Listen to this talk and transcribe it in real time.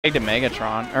To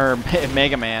Megatron or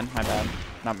Mega Man, my bad,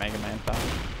 not Megamanta.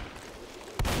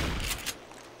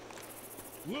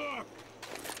 Look.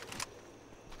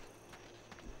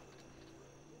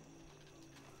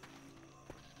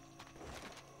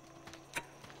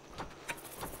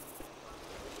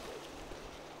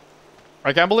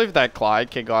 I can't believe that Clyde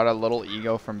kid got a little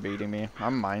ego from beating me.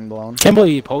 I'm mind blown. Can't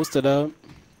believe he posted up.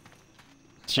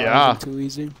 Yeah. Too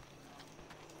easy.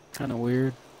 Kind of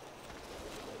weird.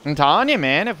 I'm telling you,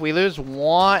 man, if we lose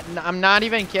one, I'm not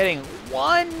even kidding,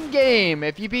 one game,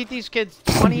 if you beat these kids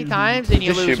 20 times and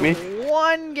you lose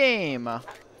one game.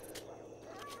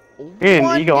 You're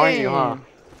an ego, aren't you, huh?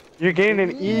 You're getting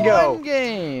an ego. One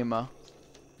game.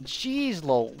 Jeez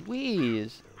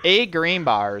Louise. 8 green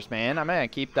bars, man. I'm going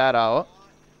to keep that out.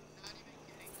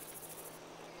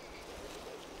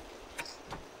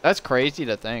 That's crazy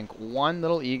to think. One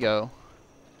little ego.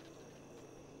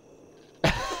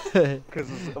 Because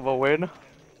of a win?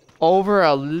 Over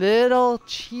a little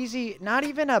cheesy, not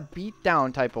even a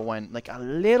beatdown type of win. Like a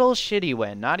little shitty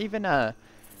win. Not even a,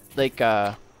 like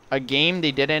a game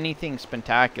they did anything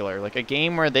spectacular. Like a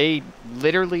game where they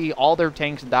literally, all their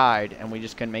tanks died and we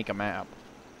just couldn't make a map.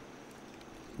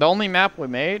 The only map we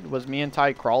made was me and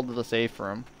Ty crawled to the safe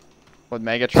room. With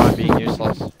Megatron being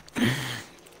useless.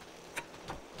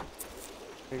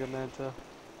 Megamanta.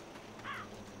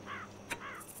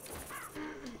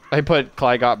 I put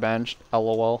Clyde got benched.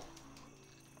 LOL.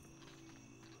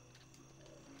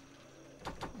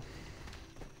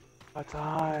 What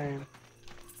time?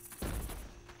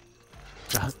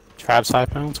 Traps high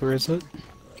pounds, where is it?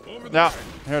 Yeah,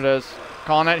 here it is.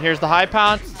 Calling it. Here's the high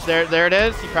pounce. There it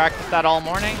is. You practiced that all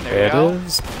morning. There you go. It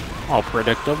is. All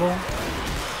predictable.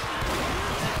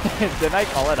 Didn't I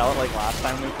call it out like last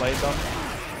time we played them?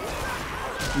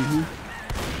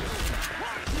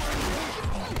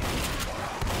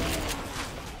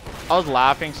 I was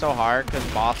laughing so hard because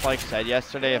Boss like said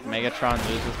yesterday if Megatron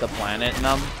loses the planet in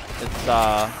them,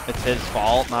 it's his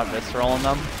fault, not Visceral in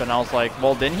them. But I was like,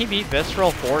 well, didn't he beat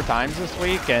Visceral 4 times this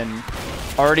week and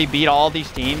already beat all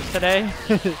these teams today?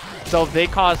 So if they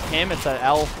caused him, it's an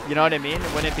L. You know what I mean?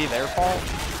 Wouldn't it be their fault?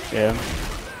 Yeah.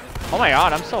 Oh my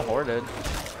god, I'm so hoarded.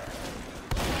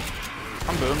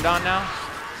 I'm boomed on now.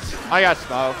 I got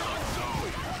smoke.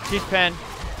 She's pinned.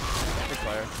 Good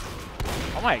player.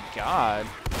 Oh my god.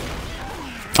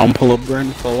 I'm pull up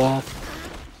Grin, full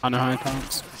off. On the high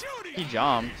pounds. He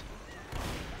jumped.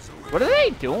 What are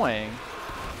they doing?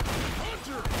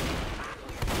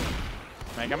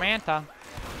 Megamanta.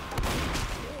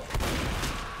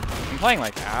 I'm playing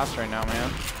like ass right now,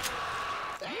 man.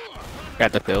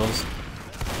 Got the pills.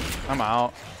 I'm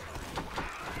out.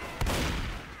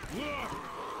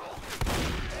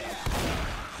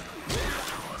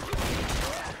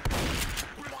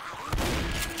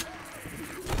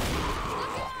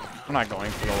 I'm not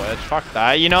going for the wedge. Fuck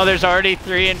that. You know there's already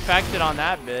 3 infected on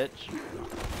that bitch.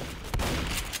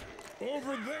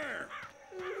 Over there.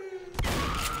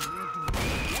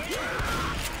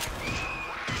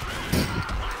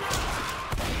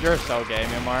 You're so gay,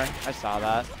 Myanmar. I saw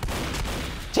that.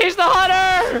 Chase the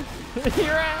hunter!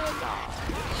 You're out.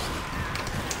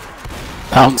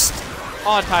 Bounced.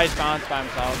 Oh, Ty's bounced by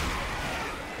himself.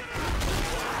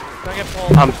 Don't get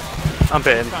pulled. I'm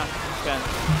pinned.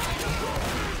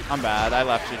 I'm bad. I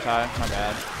left you, Ty. My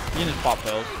bad. You just pop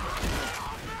pills.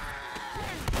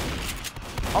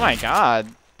 Oh my god.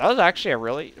 That was actually a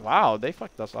really... Wow, they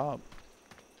fucked us up.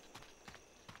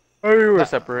 Oh, we were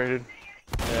separated.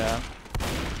 Yeah.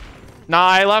 Nah,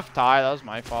 I left Ty. That was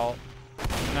my fault.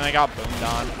 And then I got boomed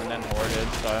on and then hoarded,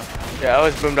 so... Yeah, I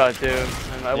was boomed on too.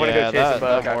 And I wanted to go chase it,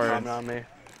 but I got horde. calmed on me.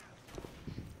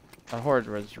 The horde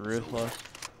was ruthless.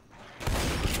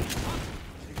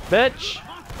 Bitch!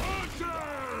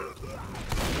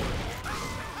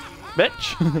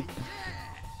 Bitch!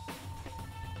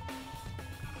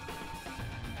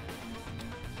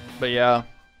 But yeah.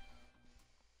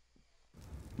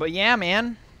 But yeah,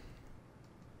 man.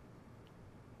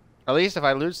 At least if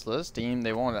I lose to this team,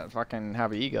 they won't fucking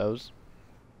have egos.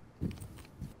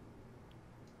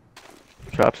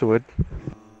 Chops wood.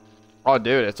 Oh,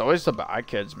 dude, it's always the bad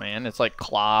kids, man. It's like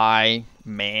Cly,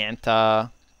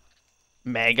 Manta,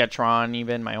 Megatron,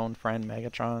 even my own friend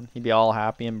Megatron. He'd be all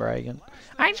happy and bragging.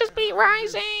 I just beat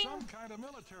Rising.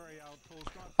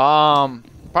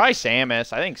 Probably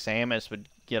Samus. I think Samus would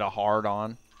get a hard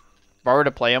on. If I were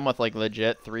to play him with like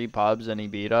legit 3 pubs and he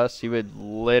beat us, he would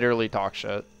literally talk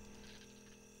shit.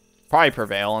 Probably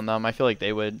prevail on them. I feel like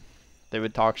they would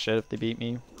talk shit if they beat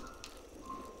me.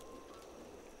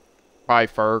 Probably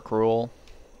Fur, Cruel.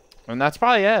 And that's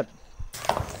probably it.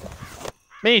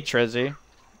 Me, Trizzy.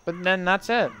 But then that's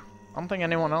it. I don't think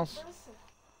anyone else.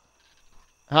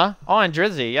 Huh? Oh, and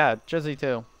Drizzy. Yeah, Drizzy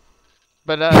too.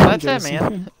 But that's it,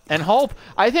 man. And Hope.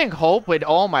 I think Hope would.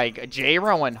 Oh my.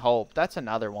 J-Ro and Hope. That's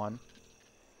another one.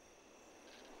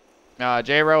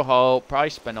 J-Ro, Hope, probably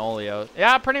Spinolio.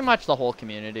 Yeah, pretty much the whole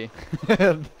community.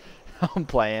 I'm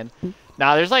playing.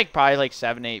 Now there's like probably like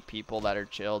 7, 8 people that are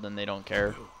chilled and they don't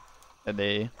care if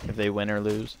they win or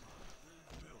lose.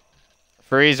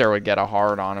 Freezer would get a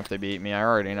hard on if they beat me. I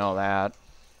already know that.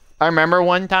 I remember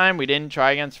one time we didn't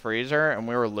try against Freezer and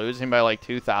we were losing by like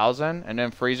 2,000, and then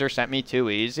Freezer sent me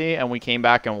too easy and we came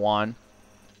back and won.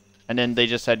 And then they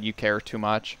just said you care too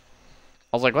much.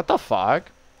 I was like, what the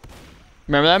fuck?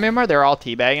 Remember that meme where they were all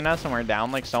teabagging us and we are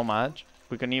down like so much?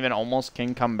 We couldn't even almost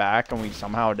king come back and we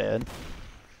somehow did.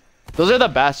 Those are the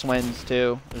best wins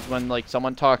too. Is when like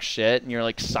someone talks shit and you're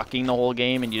like sucking the whole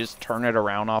game and you just turn it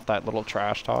around off that little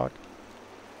trash talk.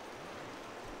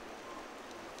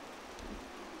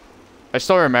 I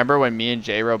still remember when me and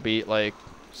J-Ro beat like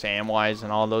Samwise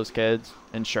and all those kids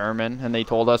in Sherman, and they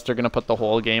told us they're gonna put the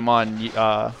whole game on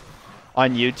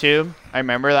YouTube. I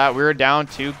remember that we were down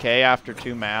 2K after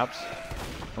 2 maps.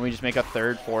 And we just make a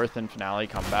 3rd, 4th, and finale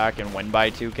comeback and win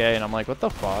by 2K. And I'm like, what the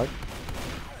fuck?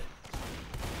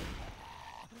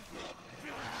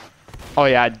 Oh,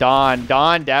 yeah, Don.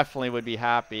 Don definitely would be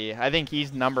happy. I think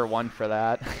he's #1 for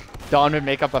that. Don would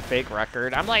make up a fake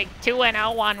record. I'm like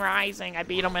 2-0 on Rising. I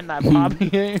beat him in that pub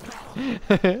game.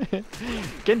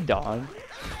 Get Don.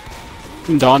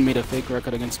 Don made a fake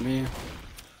record against me.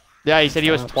 Yeah, he said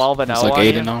he was 12-0. It's like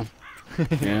 8-0.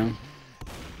 Yeah.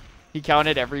 He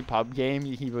counted every pub game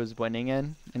he was winning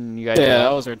in, and you guys. Yeah,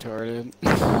 that was retarded.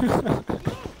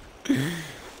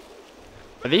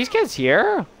 Are these kids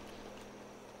here?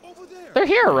 They're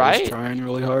here, right? They're trying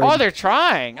really hard. Oh, they're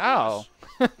trying. Oh,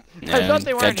 I thought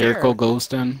they weren't that Jericho here.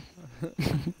 ghosting.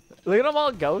 Look at them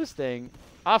all ghosting.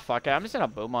 Oh fuck it, I'm just gonna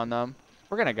boom on them.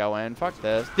 We're gonna go in. Fuck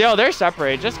this. Yo, they're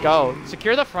separated. Just go.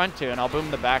 Secure the front 2, and I'll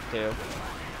boom the back 2.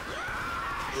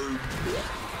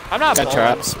 I'm not Got booming.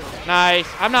 traps. Nice.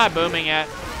 I'm not booming yet.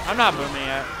 I'm not booming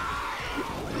yet.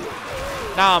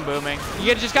 Now I'm booming.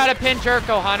 You just gotta pin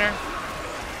Jerko, Hunter.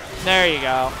 There you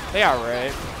go. They are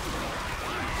right.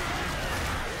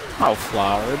 Oh,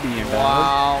 Flower being bad.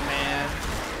 Wow, man.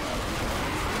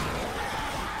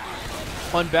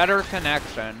 On better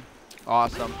connection.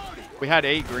 Awesome. We had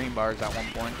 8 green bars at one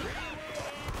point.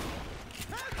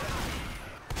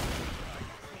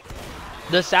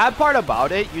 The sad part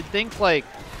about it, you'd think like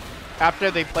after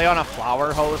they play on a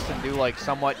flower host and do like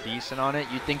somewhat decent on it,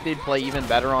 you'd think they'd play even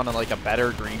better on like a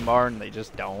better green bar, and they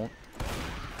just don't.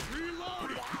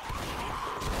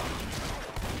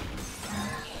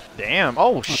 Damn.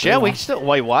 Oh shit, we still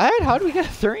wait, what? How did we get a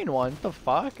 3-1? What the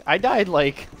fuck? I died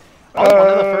like I was one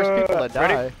of the first people to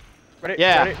die. Ready?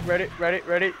 Yeah. Ready?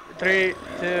 3,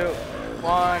 2,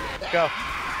 1, go.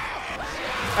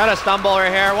 Got a stumble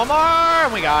right here. One more,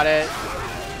 and we got it.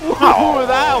 Ooh,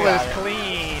 that was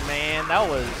clean, man. That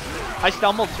was. I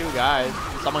stumbled 2 guys.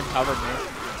 Someone covered me.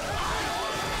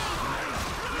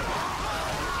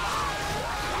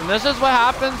 And this is what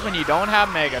happens when you don't have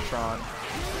Megatron.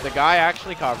 The guy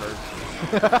actually covers.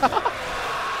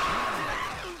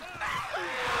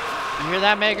 You hear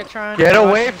that, Megatron? Get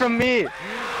away from me! Ooh.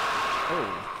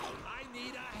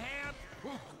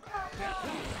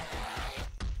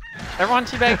 Everyone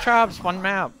teabag traps, 1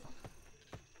 map.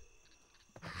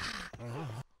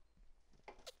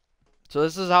 So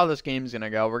this is how this game's gonna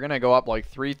go. We're gonna go up like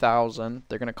 3,000.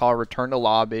 They're gonna call return to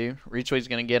lobby. Reachway's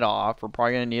gonna get off. We're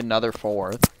probably gonna need another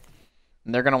 4th.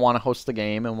 And they're gonna want to host the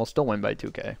game, and we'll still win by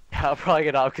 2K. Yeah, I'll probably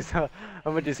get off because I'm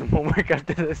gonna do some homework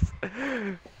after this.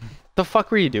 The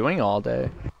fuck were you doing all day?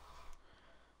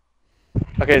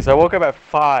 Okay, so I woke up at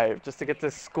 5 just to get to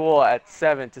school at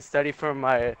 7 to study for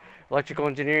my electrical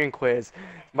engineering quiz.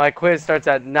 My quiz starts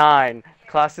at 9.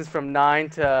 Classes from 9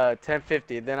 to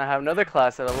 10:50. Then I have another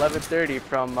class at 11:30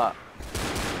 from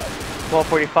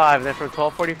 12:45. Then from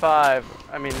 12:45,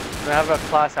 then I have a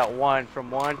class at 1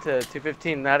 from 1 to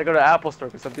 2:15. Then I had to go to Apple Store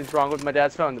because something's wrong with my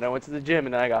dad's phone. Then I went to the gym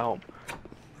and then I got home.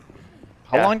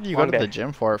 How long did you go to the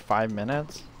gym for? 5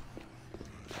 minutes?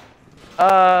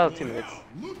 2 minutes.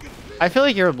 I feel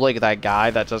like you're like that guy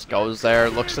that just goes there,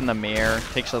 looks in the mirror,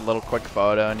 takes a little quick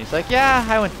photo, and he's like, "Yeah,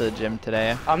 I went to the gym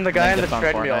today." I'm the guy in the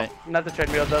treadmill, not the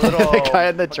treadmill, the little. The guy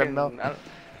in the treadmill.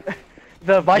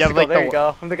 The bicycle. Like there you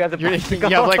go. I'm the guy that bicycle.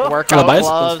 You have like workout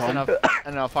gloves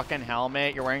and a fucking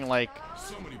helmet. You're wearing like.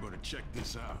 Somebody better check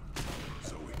this out.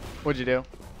 What'd you do?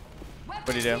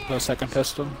 What'd you do? The second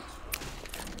pistol.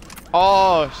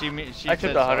 Oh, she I said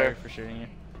took the sorry hunter for shooting you.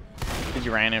 Because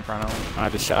you ran in front of him. I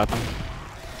just shot him.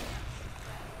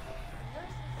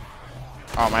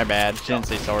 Oh, my bad. She didn't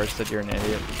say sorry. She said you're an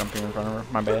idiot for jumping in front of her.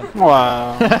 My bad.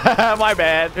 Wow. My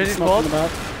bad. There's Smoke in the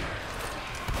back.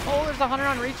 Oh, there's a 100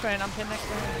 on reach man. I'm pinned next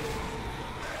to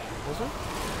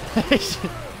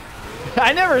him.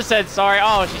 I never said sorry.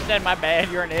 Oh, she said my bad.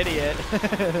 You're an idiot.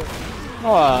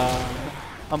 Wow.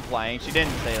 I'm playing. She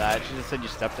didn't say that. She just said you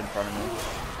stepped in front of me.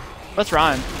 Let's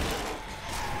run.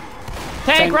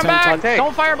 Tank, run back. tank.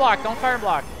 Don't fire block. Don't fire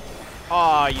block.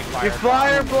 Oh, you fired. You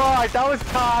fire block. That was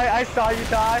Ty. I saw you,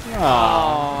 Ty.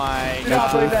 Oh my Do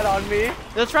not god. blame that on me.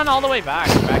 Let's run all the way back.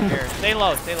 Back here. Stay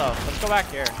low. Stay low. Let's go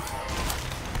back here.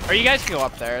 Or you guys can go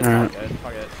up there. It's all good.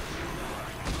 Fuck it.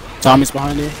 Tommy's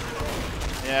behind you.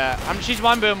 Yeah. She's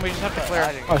one boom. We just have to clear.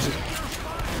 Oh, she's...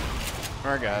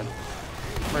 We're good.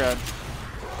 We're good.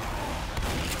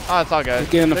 Oh, it's all good. He's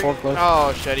getting the forklift.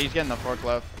 Oh shit, he's getting the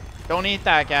forklift. Don't eat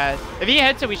that, guys. If he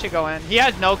hits it, we should go in. He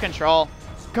has no control.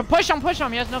 Push him, push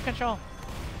him. He has no control.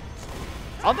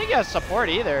 I don't think he has support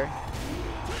either.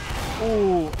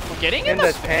 Ooh, getting in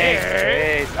the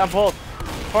tank. I'm pulled.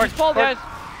 He's pulled, guys.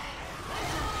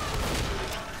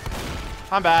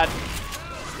 I'm bad.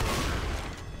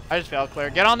 I just failed clear.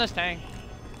 Get on this tank.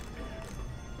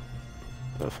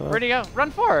 Where'd he go?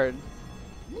 Run forward.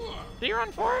 Did he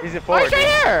run forward? He's in forward. Oh, he's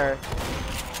right here.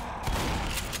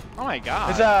 Oh my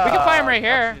god. We can fight him right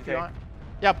here. If you want.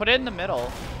 Yeah, put it in the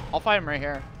middle. I'll fight him right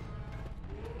here.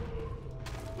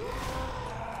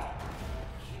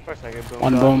 Of course I get boom.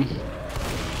 One boom.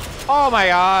 Oh my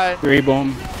god. 3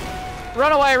 boom.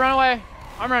 Run away, run away.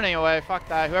 I'm running away. Fuck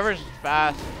that. Whoever's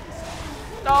fast.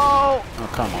 No. Oh,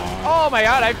 come on. Oh my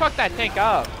god, I fucked that tank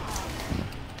up.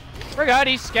 We're good.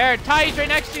 He's scared. Ty, he's right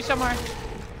next to you somewhere.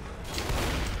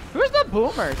 Who's the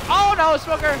boomers? Oh no,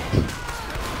 Smoker.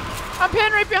 I'm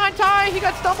pinned right behind Ty. He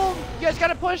got stumbled. You guys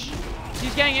gotta push.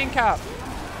 He's getting in cap.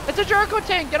 It's a Jericho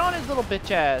tank. Get on his little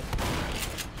bitch ass.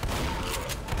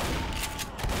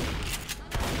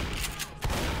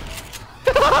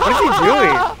 What is he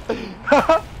doing?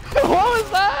 What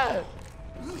was that?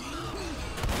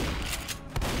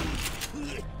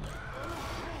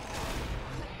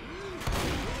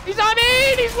 He's on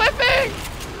me! He's whipping!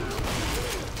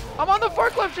 I'm on the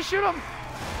forklift, just shoot him.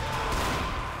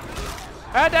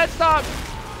 Dead stop.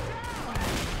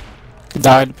 He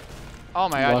died. Oh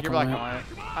my god, you're black and white.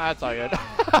 That's all good.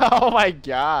 Oh my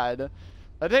god.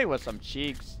 That thing was some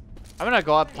cheeks. I'm gonna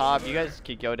go up top. You guys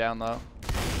can go down low.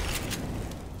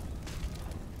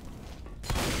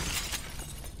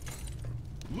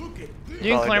 You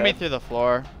can clear me through the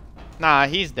floor. Nah,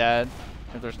 he's dead.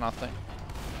 If there's nothing.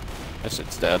 That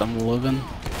shit's dead. I'm living.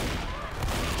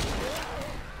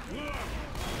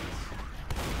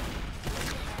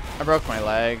 I broke my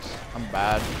legs. I'm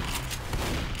bad.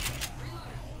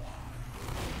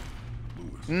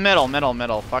 Middle, middle,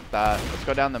 middle. Fuck that. Let's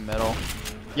go down the middle.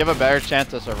 You have a better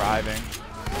chance of surviving.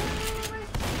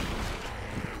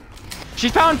 She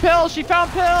found pills! She found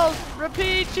pills!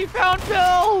 Repeat, she found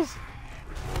pills!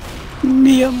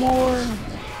 Mia more.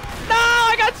 No,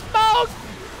 I got smoked!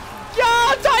 Yo,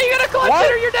 Ty, you gotta clutch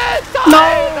it or you're dead!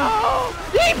 Ty, no!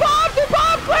 He popped! He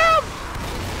popped! Clear him!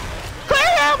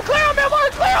 Clear him! Clear him, Milmar!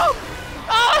 Clear him!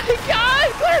 Oh my god!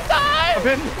 Clear time!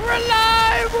 We're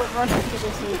alive!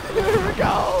 Here we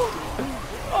go!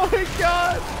 Oh my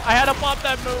god! I had to pop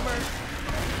that boomer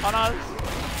on us.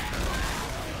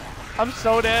 I'm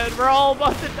so dead. We're all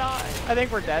about to die. I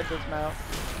think we're dead this map.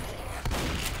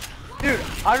 Dude,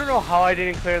 I don't know how I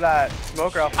didn't clear that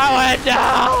smoker off. I went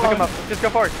down! Pick him up. Just go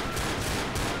forward.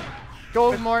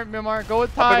 Go more, Milmar. Go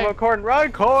with I'll pick Ty. him up, Cord.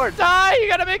 Run, Cord! Ty, you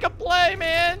gotta make a play,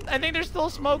 man. I think there's still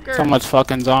a smoker. So much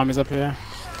fucking zombies up here.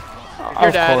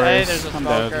 You're dead. Hey, there's a I'm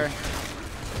smoker. dead.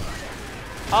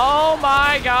 Oh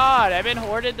my god, I've been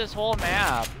hoarded this whole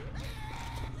map.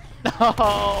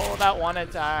 No, that one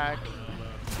attack.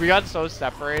 We got so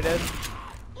separated.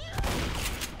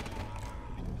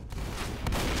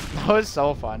 That was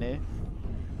so funny.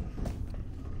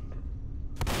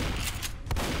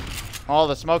 Oh,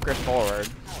 the smoker's forward.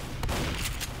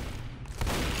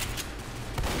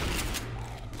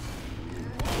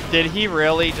 Did he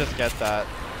really just get that?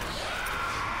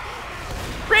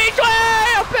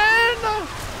 Reachway! A pin!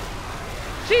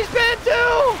 She's pinned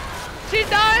too! She's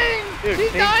dying! Dude,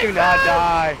 She's things dying do not fast.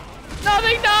 die.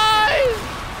 Nothing dies!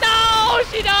 No!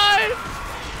 She died!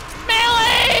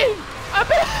 Melee! A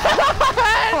pin!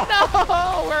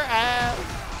 No! We're ass.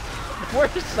 We're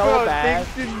so Bro, bad.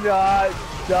 things do not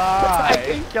I die.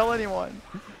 can't kill anyone.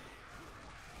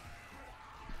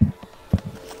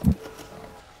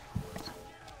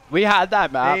 We had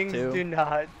that map Things too. do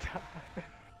not die.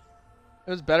 It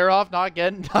was better off not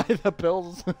getting the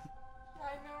pills.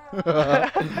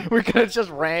 I know. We could have just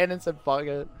ran and said fuck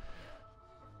it.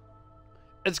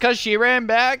 It's because she ran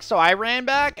back, so I ran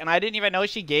back, and I didn't even know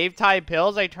she gave Ty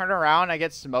pills. I turn around, I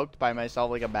get smoked by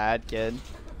myself like a bad kid.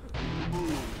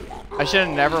 I should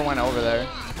have never went over there.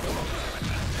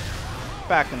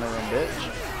 Back in the room,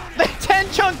 bitch. They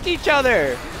 10 chunked each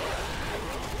other!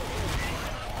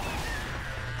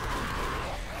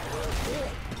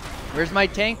 Where's my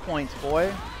tank points,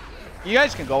 boy? You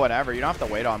guys can go whenever. You don't have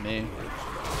to wait on me.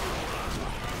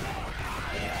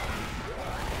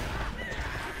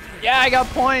 Yeah, I got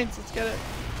points. Let's get it.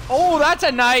 Oh, that's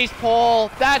a nice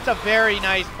pull. That's a very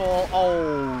nice pull.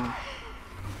 Oh.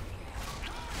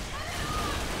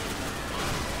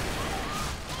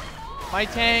 My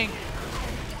tank.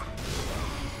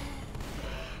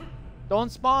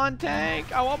 Don't spawn,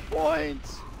 tank. I want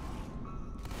points.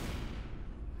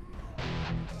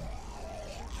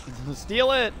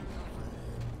 Steal it.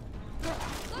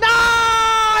 No!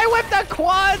 I whipped a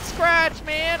quad scratch,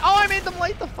 man. Oh, I made them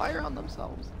light the fire on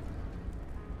themselves.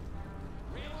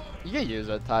 You can use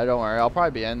it, Ty. Don't worry. I'll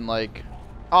probably be in like...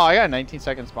 Oh, I got a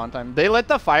 19-second spawn time. They lit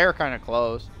the fire kind of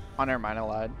close. Oh, never mind. I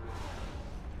lied.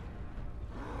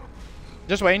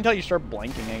 Just wait until you start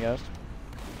blinking, I guess.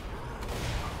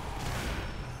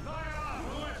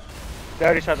 They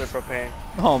already shot their propane.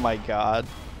 Oh my god.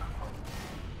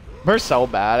 We're so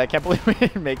bad. I can't believe we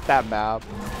didn't make that map.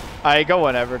 Alright, go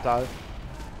whenever, Ty.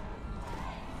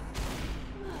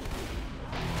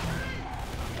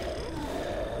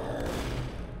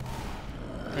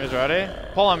 You guys ready?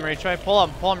 Pull him, retry. Pull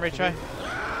him. Pull him, retry.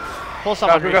 Pull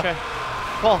someone, Go, go, retry.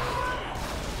 Pull.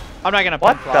 I'm not gonna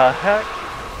What pin the flop. heck?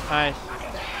 Nice.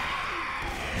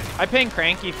 I ping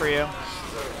Cranky for you.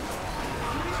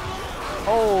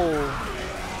 Oh.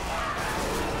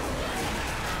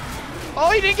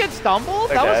 Oh, he didn't get stumbled?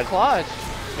 They're That dead. was clutch.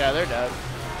 Yeah, they're dead.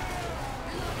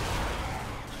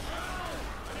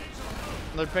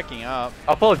 They're picking up.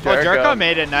 I'll pull Jericho. Oh, Jericho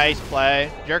made a nice play.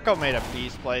 Jericho made a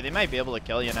beast play. They might be able to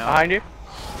kill you now. Behind you.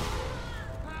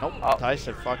 Nope. Oh. Ty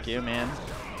said, fuck you, man.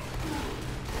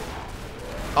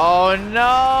 Oh, no.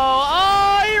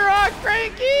 Oh, he rocked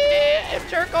Cranky. If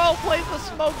Jericho plays the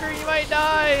smoker, he might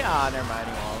die. Ah, never mind.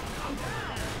 He won't.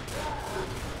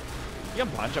 You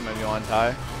can punch him if you want,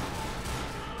 Ty.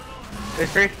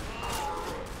 There's three.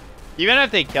 Even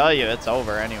if they kill you, it's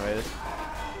over anyways.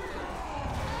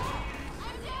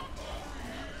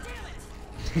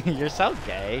 You're so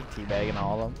gay, teabagging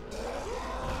all of them.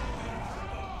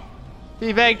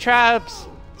 Teabag traps!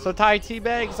 So Ty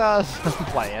teabags us. I'm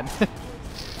playing.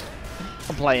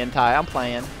 I'm playing, Ty. I'm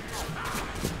playing.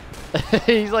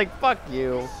 He's like, fuck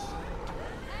you.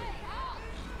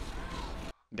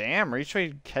 Damn,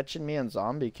 Retray catching me in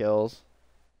zombie kills.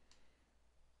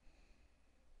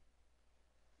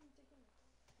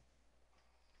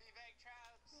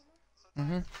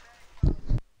 Mm-hmm.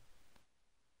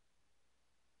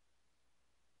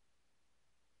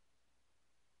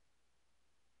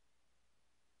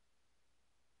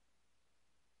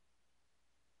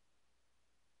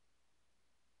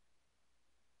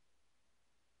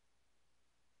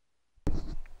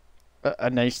 A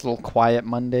nice little quiet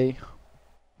Monday.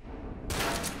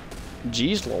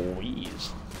 Jeez Louise.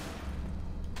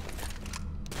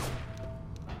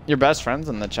 Your best friend's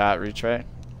in the chat, Retray.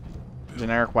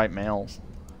 Generic white males.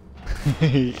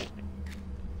 That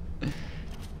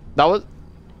was...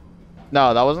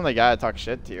 No, that wasn't the guy that talked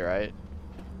shit to you, right?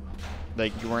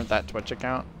 Like, you weren't that Twitch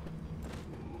account?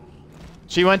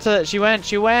 She went, man!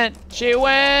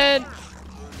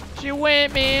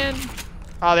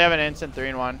 Oh, they have an instant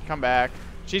 3-in-1. Come back.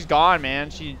 She's gone, man.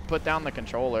 She put down the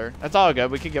controller. That's all good.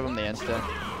 We could give him the instant.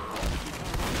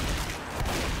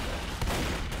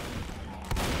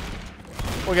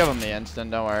 We'll give him the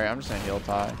instant. Don't worry. I'm just gonna heal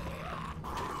Ty.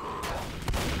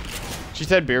 She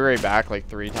said be right back like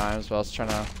 3 times, but I was trying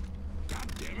to...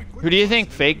 Who do you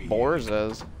think fake Boars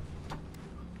is?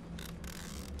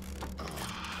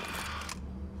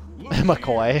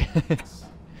 McCoy.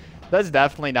 That's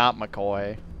definitely not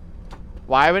McCoy.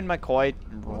 Why would McCoy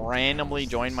randomly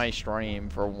join my stream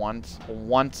for once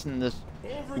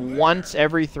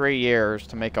every 3 years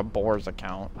to make a Boars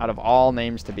account out of all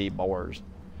names to be Boars?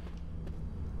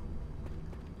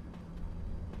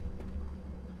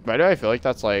 Why do I feel like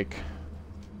that's like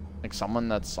someone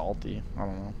that's salty? I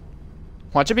don't know.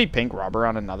 Watch it be pink rubber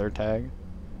on another tag.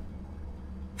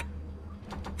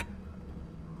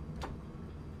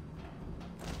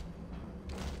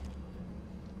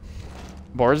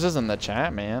 Boars is in the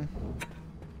chat, man.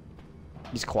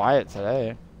 He's quiet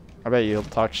today. I bet you'll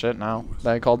talk shit now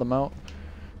that I called him out.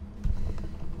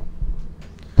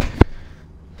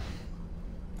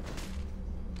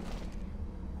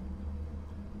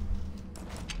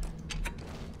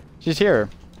 She's here.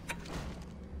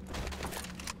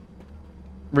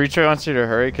 Reacher wants you to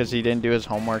hurry because he didn't do his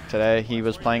homework today. He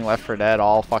was playing Left 4 Dead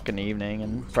all fucking evening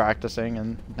and practicing,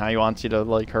 and now he wants you to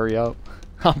like hurry up.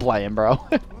 I'm playing, bro.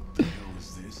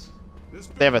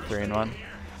 They have a 3-in-1.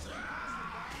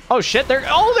 Oh shit! They're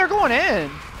going in.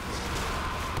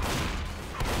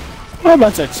 What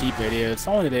about that cheap idiot? It's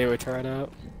the only day we tried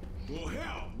out.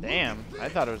 Damn, I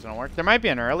thought it was gonna work. There might be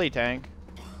an early tank.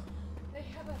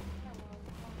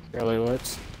 Really,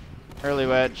 what? Early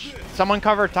witch. Someone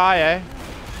cover Ty, eh?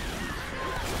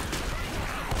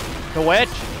 The witch?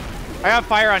 I got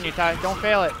fire on you, Ty. Don't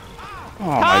fail it. Oh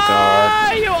my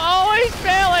god. You always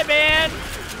fail it, man.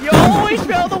 You always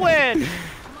fail the witch.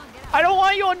 I don't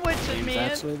want you on witches,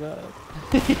 man. Actually bad.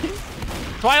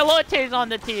 That's why Lote's on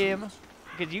the team.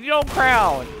 Because you don't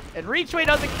crown. And Reachway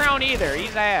doesn't crown either.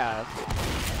 He's ass.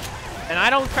 And I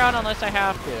don't crown unless I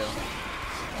have to.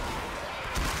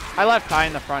 I left Ty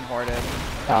in the front hoarded.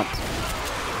 Counts.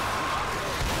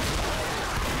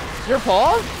 Your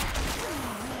pull?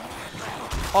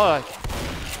 Oh,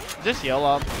 just yell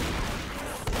up.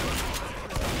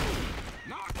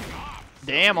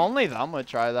 Damn, only them would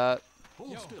try that.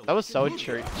 That was so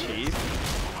cheap.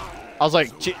 I was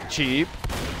like, cheap.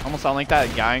 Almost sound like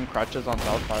that guy in Crutches on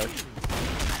South Park.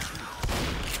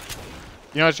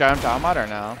 You know which guy I'm talking about or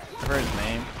no? I've heard his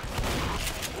name.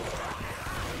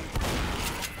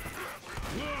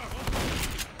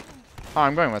 Oh,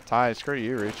 I'm going with Ty. Screw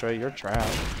you, Reachway. You're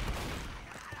trash.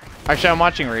 Actually, I'm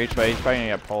watching Reachway. He's probably gonna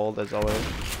get pulled as always.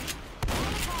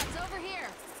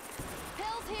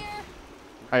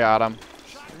 I got him.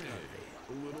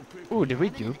 Ooh, did we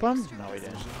dupe him? No, we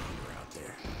didn't.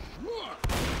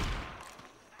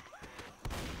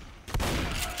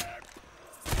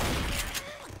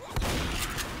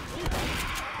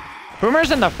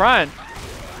 Boomer's in the front.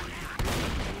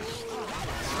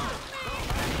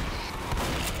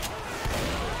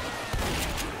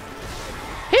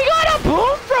 He got a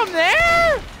boom from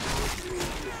there?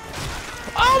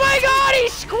 Oh my god,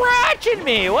 he's scratching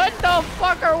me. What the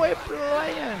fuck are we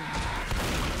playing?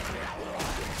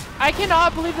 I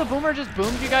cannot believe the boomer just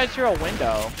boomed you guys through a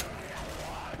window.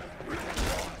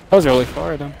 That was really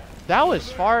far, then. That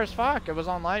was far as fuck. It was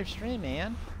on live stream,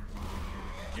 man.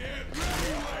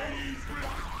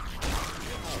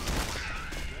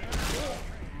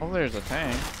 Oh, there's a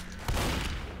tank.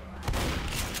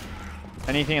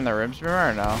 Anything in the ribs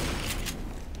boomer or no?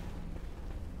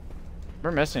 We're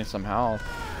missing some health.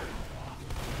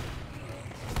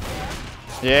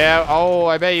 Yeah, oh,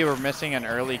 I bet you were missing an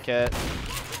early kit.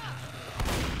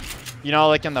 You know,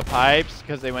 like in the pipes,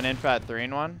 because they went in for that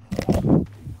 3-in-1.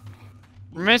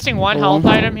 We're missing one health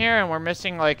item here, and we're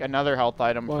missing like another health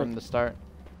item from the start.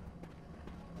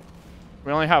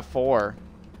 We only have 4.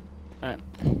 Alright.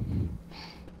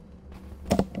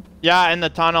 Yeah, in the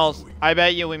tunnels. I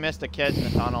bet you we missed a kit in the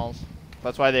tunnels.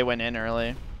 That's why they went in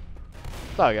early.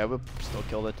 It's all good. We'll still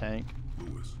kill the tank.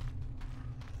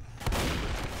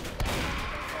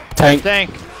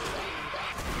 Tank.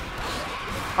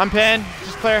 I'm pinned.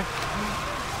 Just clear.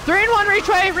 3-in-1,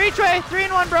 Reachway! Reachway!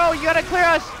 3-in-1, bro! You gotta clear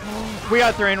us! We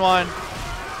got 3-in-1.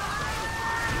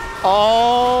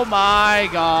 Oh my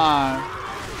god.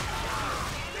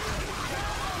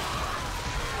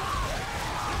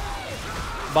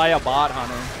 By a bot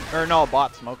hunter. Or no, a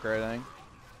bot smoker, I think.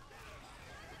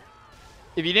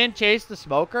 If you didn't chase the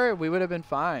smoker, we would have been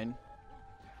fine.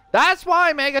 That's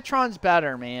why Megatron's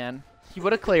better, man. He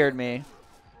would have cleared me.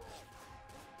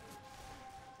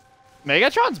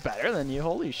 Megatron's better than you.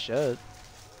 Holy shit.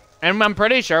 And I'm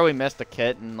pretty sure we missed a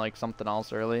kit and like something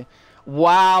else early.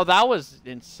 Wow, that was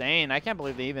insane. I can't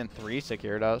believe they even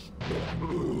 3-secured us.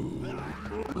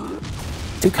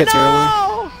 2 kits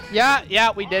early.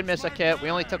 Yeah, we did miss a kit. We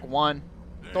only took 1.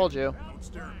 Told you.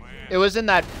 It was in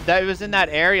that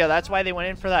area. That's why they went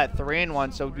in for that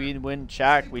 3-in-1, so we wouldn't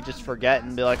check. We just forget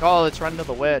and be like, oh, let's run to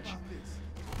the witch.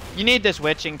 You need this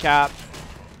witching cap.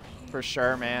 For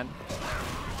sure, man.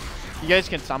 You guys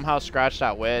can somehow scratch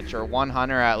that witch, or 1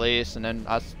 hunter at least, and then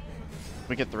us,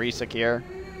 we get 3 secure.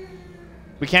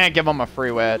 We can't give them a free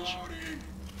witch.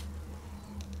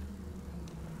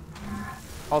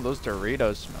 Oh, those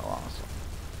Doritos smell awesome.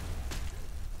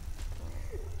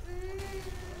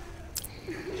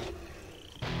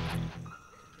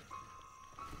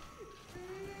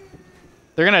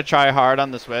 They're gonna try hard on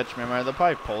the switch. Remember, they'll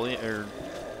probably pull you or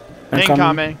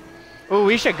incoming. Ooh,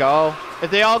 we should go.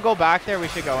 If they all go back there, we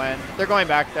should go in. They're going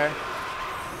back there.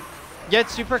 Get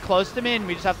super close to me, and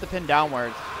we just have to pin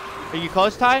downwards. Are you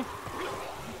close, Ty?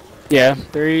 Yeah.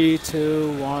 3,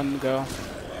 2, 1, go.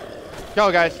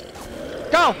 Go, guys.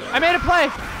 Go! I made a play!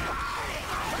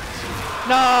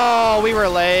 No, we were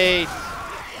late.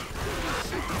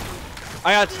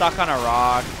 I got stuck on a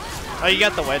rock. Oh, you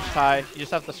got the witch, Ty. You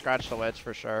just have to scratch the witch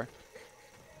for sure.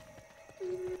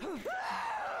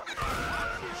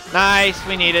 Nice,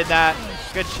 we needed that.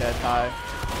 Good shit, Ty.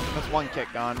 That's one kick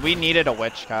gone. We needed a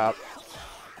witch cap.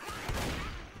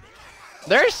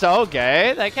 They're so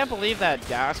gay. I can't believe that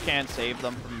gas can saved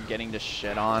them from getting just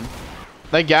shit on.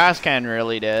 The gas can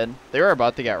really did. They were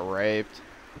about to get raped.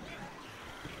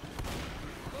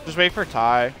 Just wait for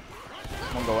Ty.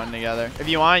 We'll go in together. If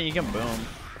you want, you can boom.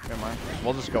 Come on.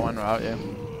 We'll just go in without you.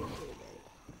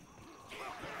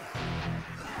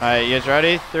 Alright, you guys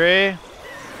ready? 3,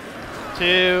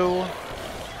 2,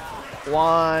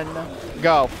 1,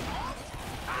 go.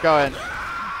 Go in.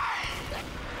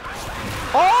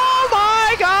 Oh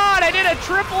my god! I did a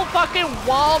triple fucking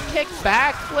wall kick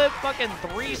backflip, fucking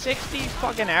 360,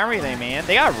 fucking everything, man.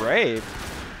 They got raped.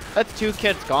 That's 2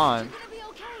 kids gone.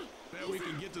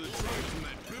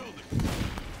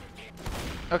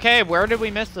 Okay, where did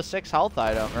we miss the 6th health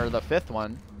item, or the 5th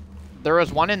one? There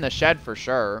was one in the shed for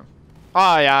sure.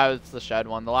 Oh yeah, it's the shed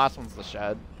one. The last one's the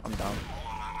shed. I'm dumb.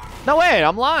 No, wait,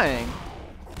 I'm lying.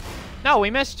 No,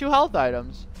 we missed 2 health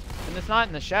items. And it's not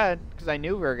in the shed, because I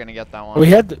knew we were going to get that one. We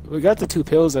got the 2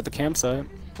 pills at the campsite.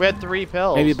 We had 3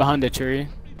 pills. Maybe behind the tree.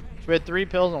 We had 3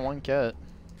 pills and 1 kit.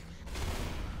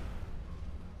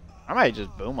 I might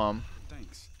just boom them.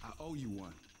 Thanks. I owe you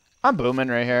one. I'm booming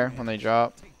right here when they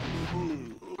drop.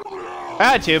 I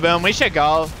had 2 boom. We should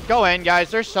go. Go in,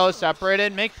 guys. They're so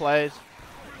separated. Make plays.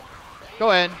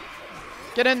 Go in.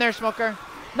 Get in there, Smoker.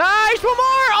 Nice! One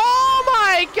more! Oh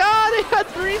my god! They had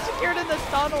 3 secured in the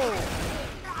tunnel.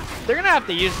 They're gonna have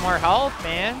to use more health,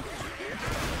 man.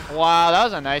 Wow, that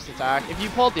was a nice attack. If you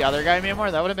pulled the other guy,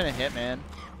 Myanmar, that would have been a hit, man.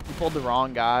 You pulled the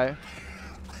wrong guy.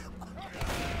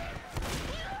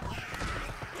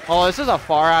 Oh, this is a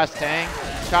far-ass tank.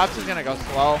 Chops is gonna go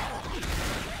slow.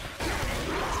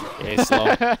 Yeah,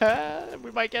 slow.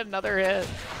 We might get another hit.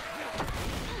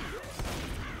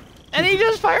 And he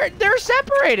just fired. They're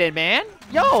separated, man.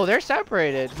 Yo, they're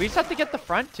separated. We just have to get the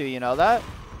front 2, you know that?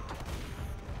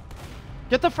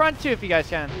 Get the front 2 if you guys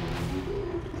can.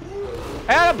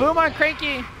 I got a boom on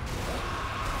Cranky.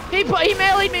 He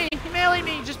meleeed me. He meleeed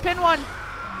me. Just pin one.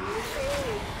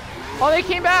 Oh, they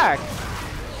came back.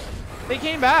 They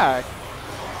came back.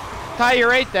 Ty, you're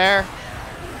right there.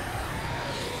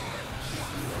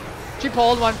 She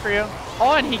pulled one for you.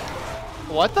 Oh, and he...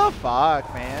 What the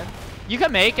fuck, man? You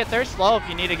can make it. They're slow if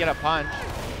you need to get a punch.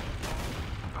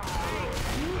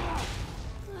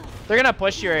 They're gonna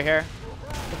push you right here.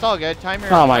 It's all good. Time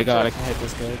your... Oh my god, I can hit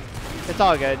this guy. It's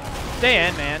all good. Stay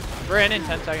in, man. We're in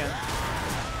 10 seconds.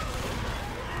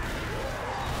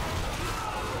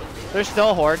 There's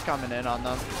still horde coming in on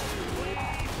them.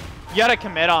 You gotta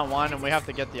commit on one, and we have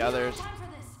to get the others.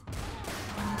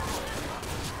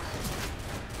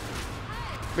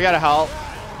 We gotta help.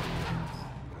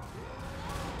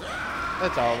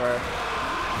 It's over.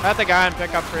 I got the guy and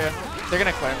pick up for you. They're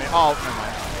gonna clear me. Oh, never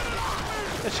mind.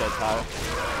 Good shit, Tyler.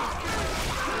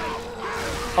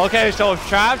 Okay, so if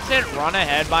Travis didn't run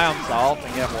ahead by himself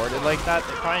and get hoarded like that,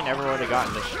 they probably never would have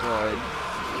gotten destroyed.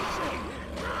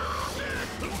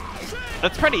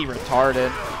 That's pretty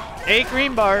retarded. 8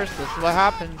 green bars. This is what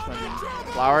happens when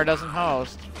Flower doesn't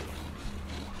host.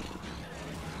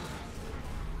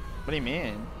 What do you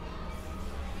mean?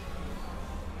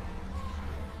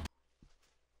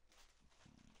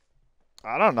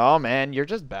 I don't know, man. You're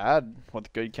just bad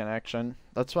with good connection.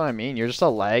 That's what I mean. You're just a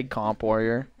lag comp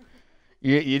warrior.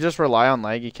 You just rely on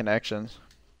laggy connections.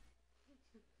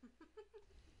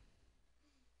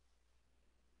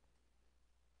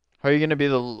 How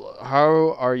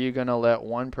are you gonna let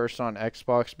one person on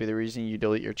Xbox be the reason you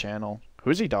delete your channel?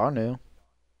 Who's he talking to?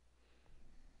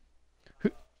 Who?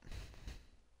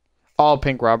 Oh,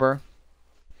 Pink Rubber.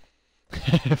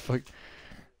 Fuck.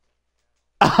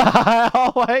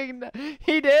 Oh my,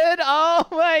 he did? Oh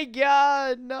my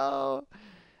god, no.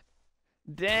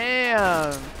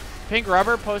 Damn. Pink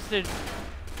Rubber posted,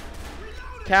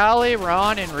 Callie,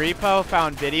 Ron, and Repo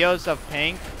found videos of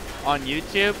Pink on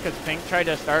YouTube because Pink tried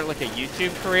to start like a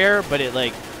YouTube career, but it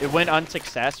went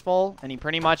unsuccessful, and he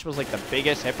pretty much was like the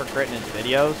biggest hypocrite in his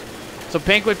videos. So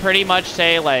Pink would pretty much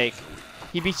say like,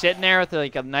 he'd be sitting there with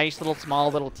like a nice little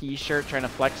small little t-shirt trying to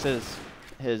flex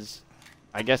his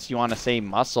I guess you want to say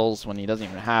muscles when he doesn't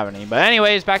even have any. But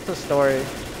anyways, back to the story.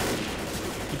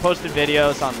 He posted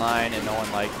videos online and no one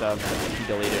liked them, and he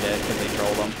deleted it because they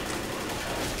trolled him.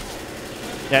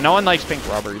 Yeah, no one likes Pink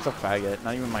Rubber. He's a faggot.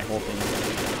 Not even my whole team.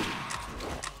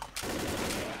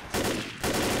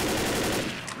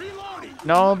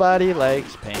 Nobody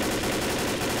likes Pink.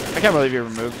 I can't believe you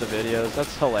removed the videos.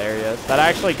 That's hilarious. That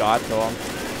actually got to him.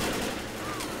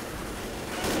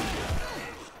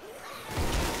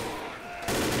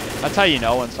 That's how you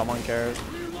know when someone cares.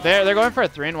 They're going for a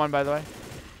 3-in-1, by the way.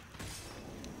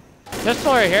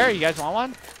 Pistol right here. You guys want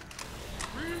one?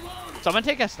 Someone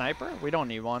take a sniper? We don't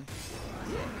need one.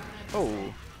 Oh.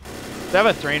 They have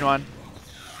a 3-in-1.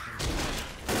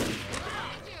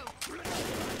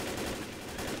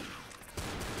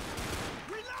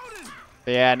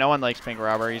 Yeah, no one likes Pink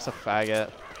Robber. He's a faggot.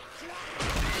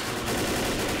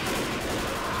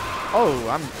 Oh,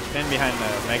 I'm in behind the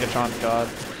Megatron's god.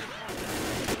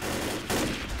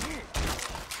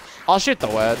 I'll shoot the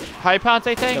wedge. High pounce,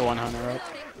 I think. The 100 right.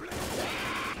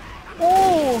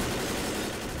 Oh!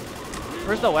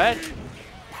 Where's the wedge?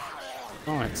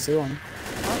 Oh, I see one.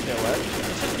 I don't see a wedge.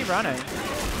 Let's just keep running.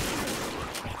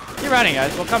 Keep running,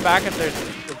 guys. We'll come back if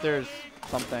there's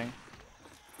something.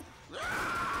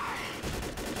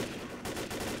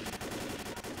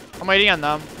 I'm waiting on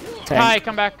them. Tank. Hi,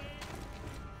 come back.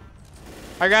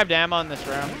 I grabbed ammo in this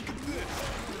room.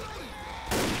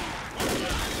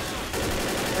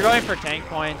 We're going for tank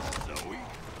points.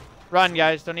 Run,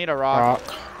 guys. Don't need a rock.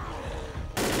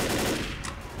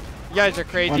 You guys are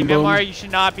crazy. One boom. Bimar, you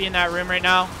should not be in that room right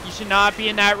now. You should not be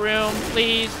in that room.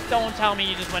 Please, don't tell me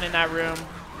you just went in that room.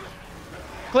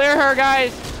 Clear her,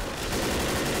 guys.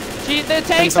 The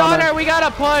tank's on her. We gotta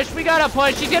push. We gotta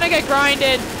push. She's gonna get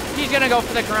grinded. He's gonna go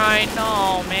for the grind.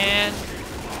 Oh, man.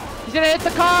 He's gonna hit the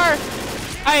car.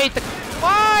 I hate the...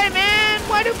 Why, man?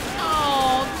 Why do...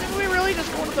 Oh, did we really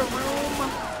just go to the room?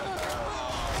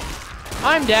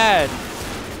 I'm dead.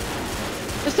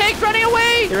 This tank's running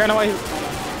away. He ran away.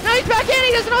 No, he's back in.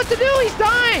 He doesn't know what to do. He's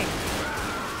dying.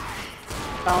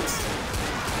 Bounce.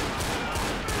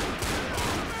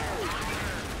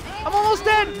 I'm almost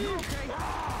dead.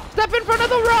 Step in front of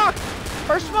the rock.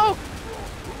 Or smoke.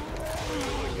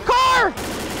 Car!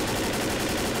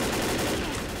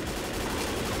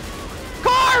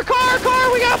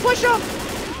 Car! We gotta push him!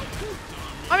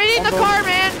 I'm eating the car,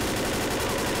 man!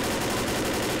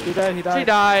 He died, he died. She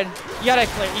died.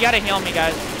 You gotta heal me,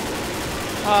 guys.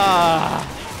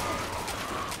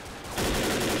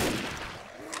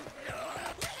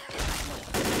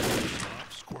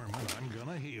 Squirming, I'm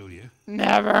gonna heal you.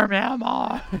 Never,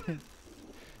 Mama.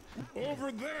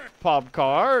 Over there.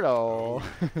 Popcardo.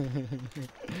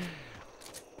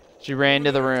 She ran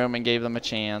to the room and gave them a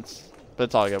chance. But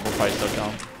it's all good. We'll probably still kill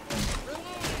him.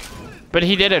 But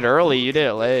he did it early. You did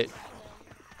it late.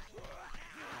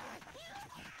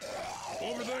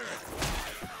 Over there.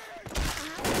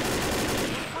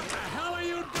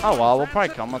 Oh, well. We'll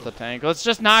probably come with the tank. Let's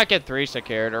just not get 3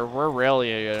 secured or we're really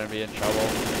going to be in trouble.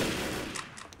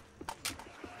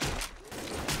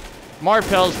 More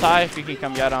pills, Ty, if you can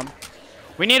come get them.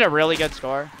 We need a really good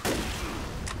score.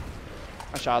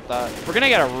 I shot that. We're going to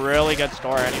get a really good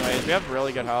score anyways. We have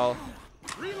really good health.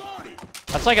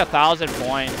 That's like 1,000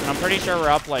 points. And I'm pretty sure we're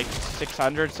up like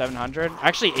 600, 700.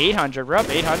 Actually, 800. We're up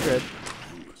 800.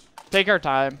 Take our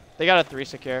time. They got a 3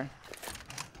 secure.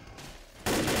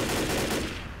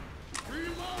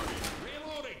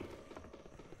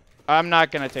 I'm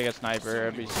not going to take a sniper.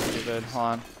 It'd be stupid. Hold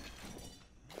on.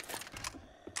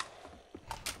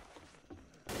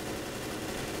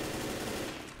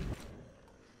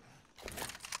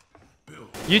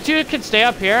 You two can stay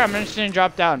up here. I'm just gonna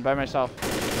drop down by myself.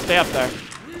 Stay up there.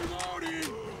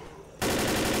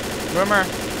 Rumor.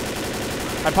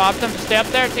 I popped them to stay up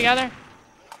there together.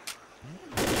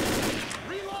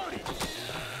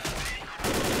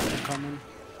 Coming.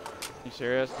 You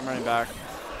serious? I'm running back.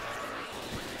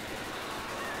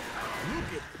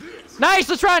 Nice,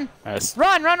 let's run! Nice.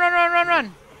 Run!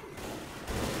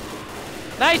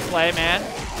 Nice play, man.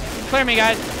 Clear me,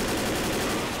 guys.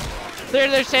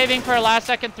 They're saving for a last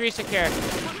second 3 secure.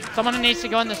 Someone needs to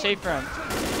go in the safe room.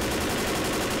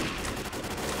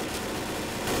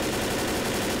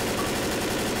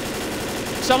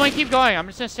 Someone keep going. I'm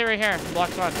just gonna stay right here. Block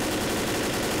one.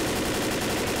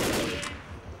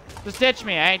 Just ditch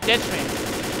me, eh? Ditch me.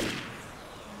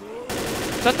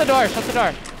 Shut the door. Shut the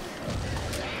door.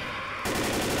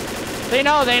 They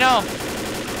know.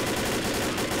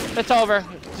 It's over.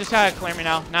 Just gotta clear me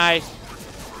now. Nice.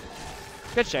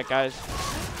 Good shit, guys.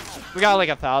 We got like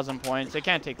 1,000 points. They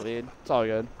can't take lead. It's all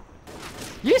good.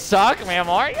 You suck,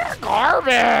 Mamor. You're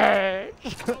garbage.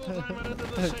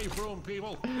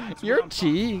 Your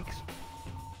cheeks.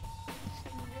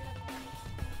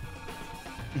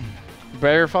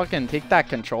 Better fucking take that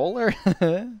controller.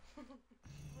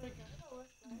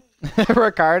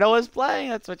 Ricardo is playing.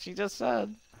 That's what she just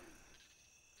said.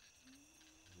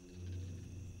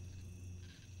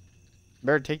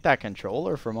 Better take that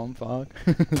controller from him, fuck.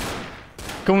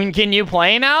 Can you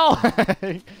play now?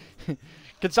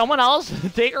 Can someone else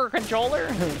take her controller?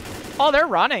 Oh, they're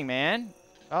running, man.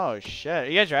 Oh shit. Are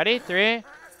you guys ready? 3,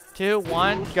 2,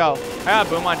 1, go. I got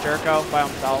boom on Jerko by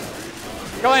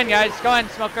himself. Go in, guys. Go in,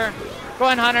 Smoker. Go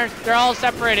in, Hunters. They're all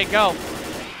separated. Go.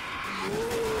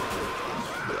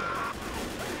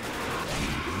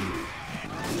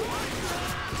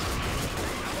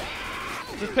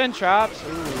 Just pin traps.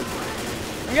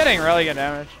 Ooh. I'm getting really good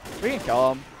damage. We can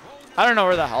kill him. I don't know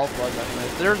where the health was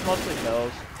anyways. There's mostly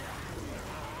kills.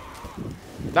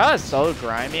 That was so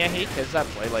grimy. I hate kids that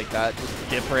play like that. Just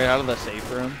dip right out of the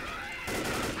safe room.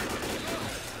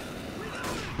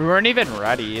 We weren't even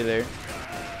ready either.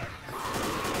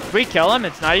 If we kill him,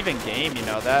 it's not even game, you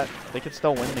know that? They could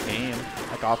still win the game,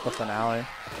 like off the finale.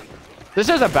 This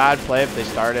is a bad play if they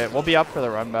start it. We'll be up for the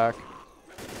run back.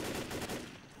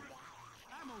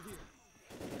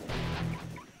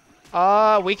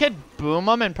 We could boom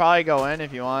them and probably go in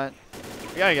if you want.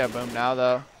 We gotta get boomed now,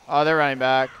 though. Oh, they're running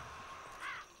back.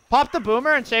 Pop the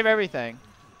boomer and save everything.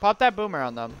 Pop that boomer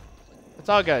on them. It's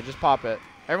all good. Just pop it.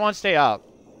 Everyone stay up.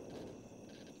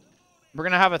 We're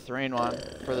gonna have a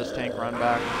 3-in-1 for this tank run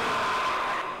back.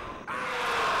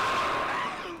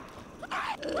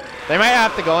 They might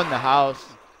have to go in the house.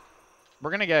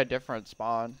 We're gonna get a different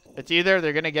spawn. It's either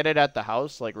they're gonna get it at the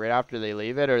house, like right after they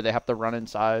leave it, or they have to run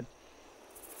inside.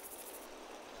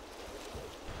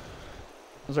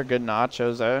 Those are good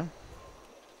nachos, eh?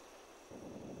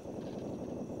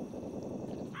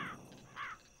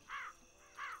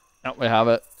 Nope, we have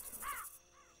it.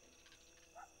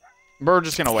 We're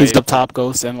just gonna wait. He's up top,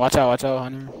 Ghost, and watch out,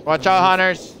 Hunter. Watch out,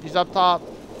 Hunters. He's up top.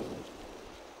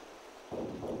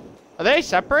 Are they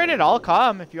separated? I'll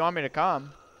come if you want me to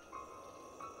come.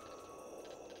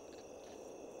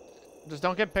 Just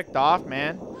don't get picked off,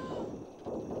 man.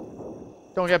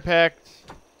 Don't get picked.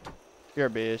 You're a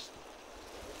beast.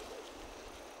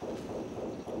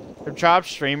 If Chop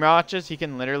stream watches, he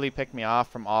can literally pick me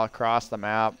off from all across the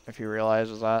map if he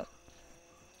realizes that.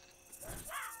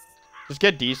 Just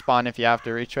get despawn if you have to,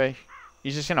 Retray.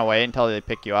 He's just gonna wait until they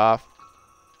pick you off.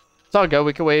 It's all good,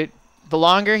 we can wait. The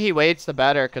longer he waits, the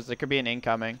better, because there could be an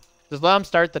incoming. Just let him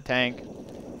start the tank.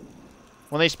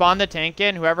 When they spawn the tank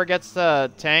in, whoever gets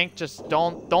the tank, just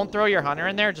don't throw your Hunter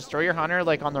in there. Just throw your Hunter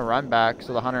like on the run back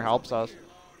so the Hunter helps us.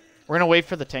 We're gonna wait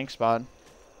for the tank spawn.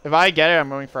 If I get it, I'm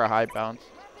going for a high bounce.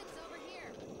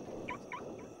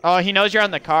 Oh, he knows you're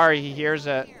on the car. He hears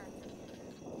it.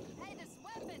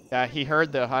 Yeah, he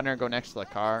heard the Hunter go next to the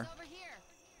car.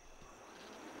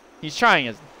 He's trying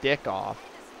his dick off.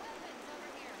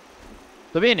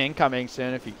 There'll be an incoming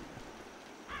soon if he...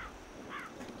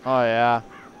 Oh, yeah.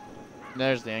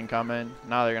 There's the incoming.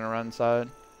 Now they're going to run inside.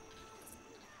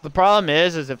 The problem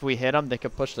is if we hit them, they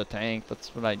could push the tank.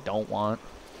 That's what I don't want.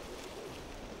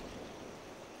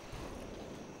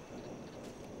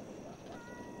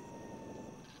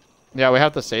 Yeah, we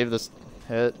have to save this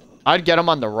hit. I'd get him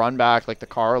on the run back, like the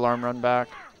car alarm run back.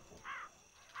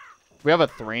 We have a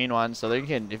 3-in-1, so they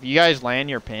can. If you guys land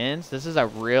your pins, this is a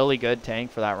really good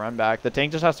tank for that run back. The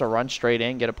tank just has to run straight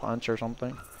in, get a punch or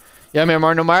something. Yeah, man,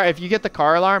 no matter if you get the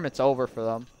car alarm, it's over for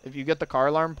them. If you get the car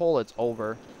alarm pull, it's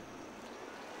over.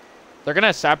 They're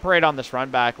gonna separate on this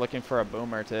run back, looking for a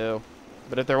boomer too.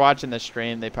 But if they're watching this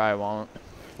stream, they probably won't.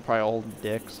 They're probably old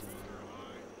dicks.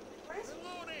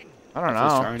 I don't know.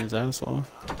 He's trying his ass off.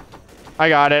 I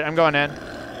got it. I'm going in.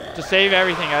 Just save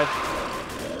everything, guys.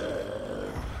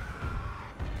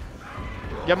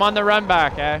 Get him on the run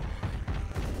back, eh?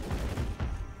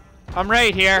 I'm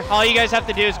right here. All you guys have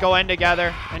to do is go in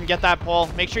together and get that pull.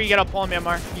 Make sure you get a pull,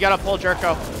 Myanmar. You got to pull,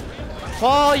 Jerko.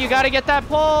 Pull! You got to get that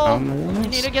pull! You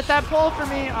need to get that pull for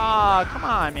me. Aw, come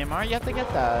on, Myanmar. You have to get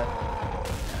that.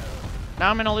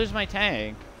 Now I'm going to lose my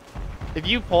tank. If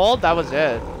you pulled, that was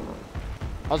it.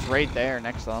 I was right there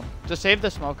next to them. Just save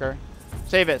the smoker.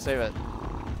 Save it, save it.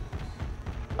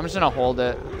 I'm just gonna hold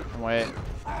it and wait.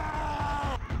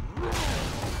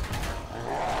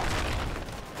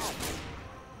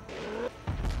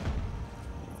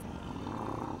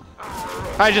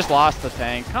 I just lost the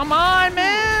tank. Come on,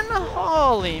 man!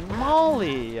 Holy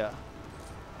moly! I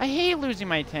hate losing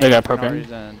my tank. They got for no propane.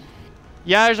 reason.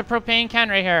 Yeah, there's a propane can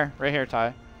right here. Right here,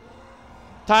 Ty.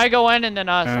 Ty, go in and then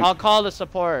us. I'll call the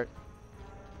support.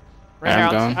 Right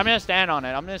here, I'm gonna stand on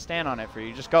it. I'm gonna stand on it for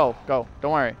you. Just go, go.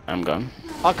 Don't worry. I'm gone.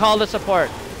 I'll call the support.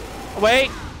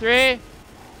 Wait, 3.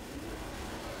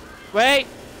 Wait.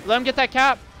 Let him get that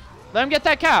cap. Let him get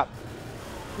that cap.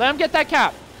 Let him get that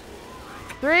cap.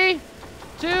 3,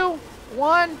 2,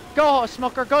 1. Go,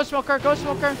 Smoker. Go, Smoker. Go,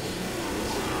 Smoker.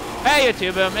 Hey, you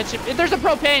two, boom. There's a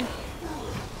propane.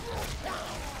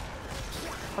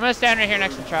 I'm gonna stand right here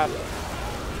next to Trap.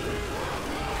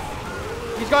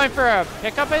 He's going for a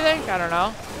pickup, I think. I don't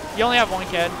know. You only have one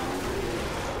kid.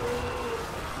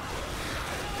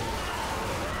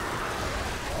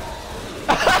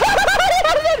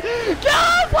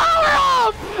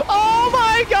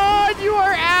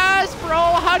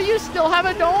 do you still have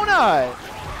a donut?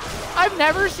 I've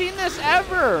never seen this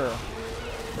ever.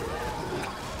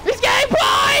 He's getting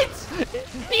points!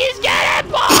 He's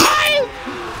getting points!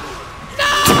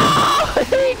 No!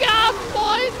 He got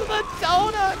points with a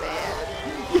donut, man.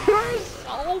 You're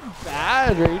so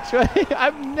bad, Rachel.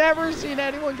 I've never seen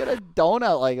anyone get a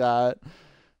donut like that.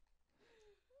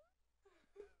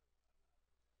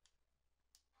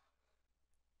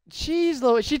 Jeez,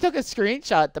 Louis. She took a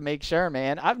screenshot to make sure,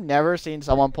 man. I've never seen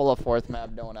someone pull a fourth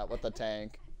map donut with a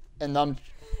tank. And them...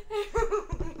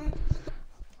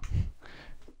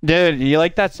 Dude, you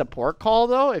like that support call,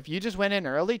 though? If you just went in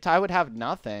early, Ty would have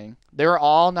nothing. They were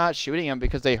all not shooting him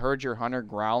because they heard your hunter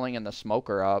growling and the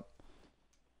smoker up.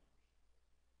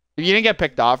 If you didn't get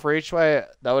picked off Reachway,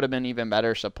 that would have been even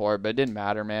better support, but it didn't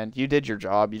matter, man. You did your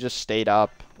job. You just stayed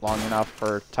up long enough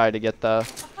for Ty to get the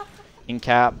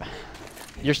in-cap.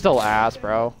 You're still ass,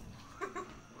 bro.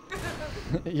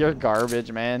 You're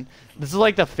garbage, man. This is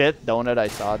like the 5th donut I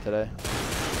saw today.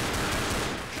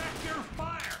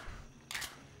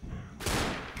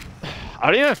 I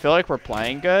don't even feel like we're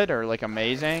playing good or like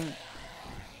amazing.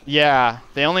 Yeah,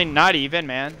 they only not even,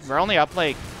 man. We're only up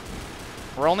like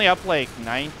 19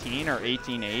 or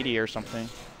 1880 or something.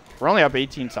 We're only up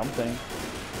 18 something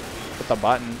with the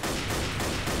button.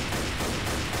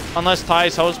 Unless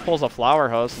Ty's host pulls a flower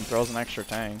host and throws an extra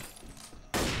tank.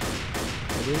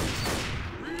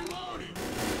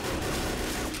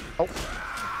 Oh.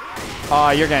 Oh,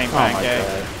 you're getting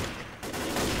pancake.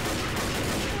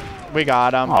 We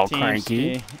got him. Oh, Team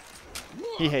cranky. Ski.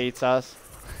 He hates us.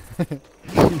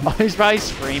 Oh, he's probably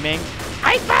screaming.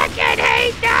 I fucking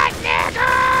hate that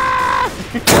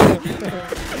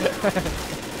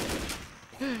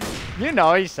nigga! You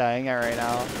know he's saying it right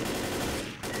now.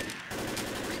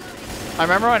 I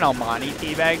remember when Almani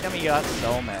teabagged him, he got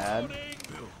so mad.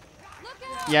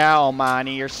 Yeah,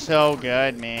 Almani, you're so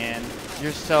good, man.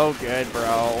 You're so good,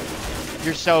 bro.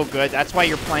 You're so good. That's why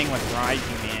you're playing with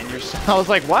Ryzen, man. I was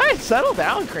like, what? Settle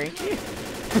down, Cranky.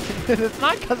 It's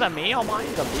not because of me.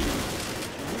 Almani's a beast.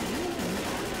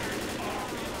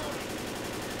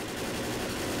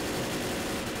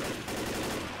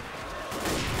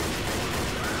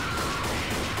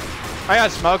 I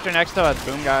got smoked right next to a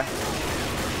boom guy.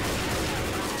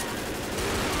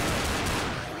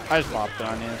 I just bopped it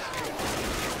on you.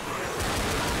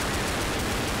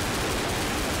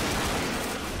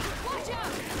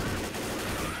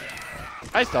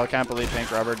 I still can't believe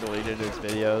Pink Rubber deleted his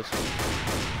videos.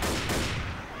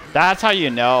 That's how you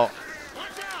know.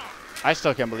 I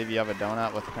still can't believe you have a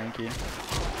donut with Cranky.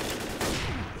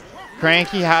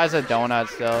 Cranky has a donut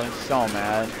still. He's so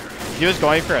mad. He was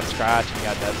going for a scratch and he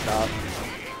got dead stop.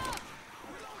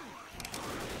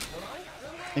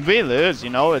 If we lose, you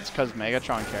know it's because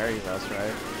Megatron carries us,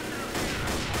 right?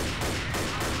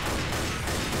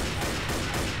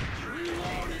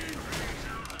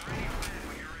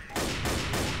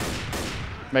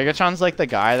 Megatron's like the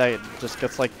guy that just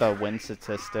gets like the win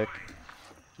statistic.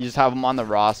 You just have him on the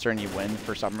roster and you win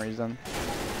for some reason.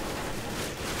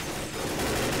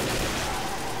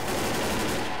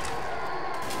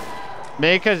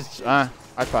 Maybe because, I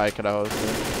probably could have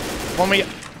hosted. When we...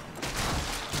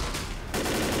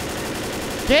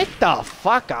 Get the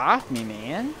fuck off me,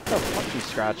 man. What the fuck are you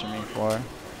scratching me for?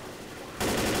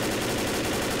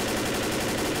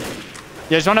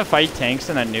 You guys want to fight tanks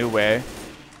in a new way?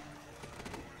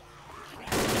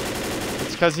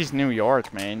 Because he's New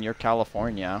York, man. You're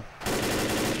California.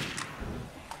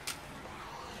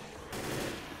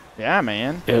 Yeah,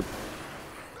 man. Yep.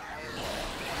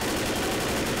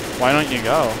 Why don't you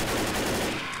go?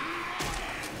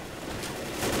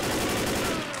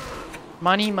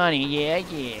 Money, money. Yeah,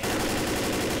 yeah.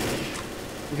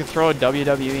 We could throw a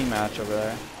WWE match over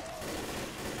there.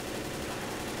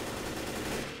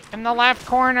 In the left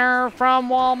corner from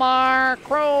Walmart,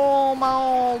 chrome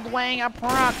mold weighing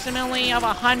approximately of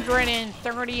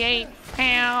 138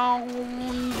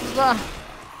 pounds.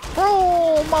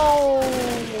 Chrome mold.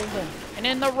 And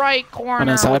in the right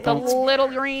corner with the little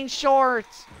green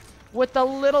shorts, with the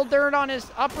little dirt on his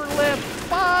upper lip,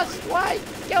 Boss White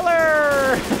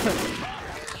Killer.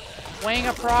 Weighing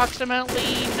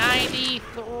approximately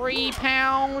 93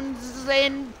 pounds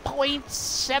and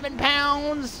 0.7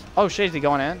 pounds. Oh shit, is he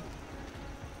going in?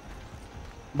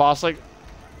 Boss, like...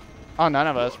 Oh, none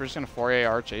of us. We're just gonna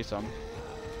 4AR chase him.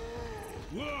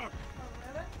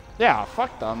 Yeah,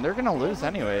 fuck them. They're gonna lose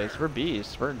anyways. We're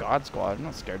beasts. We're a god squad. I'm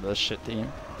not scared of this shit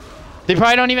team. They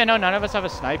probably don't even know none of us have a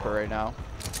sniper right now.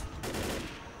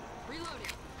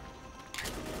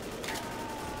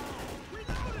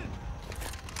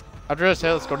 After I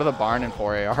say let's go to the barn and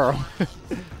 4AR.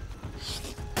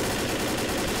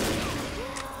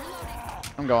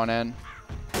 I'm going in.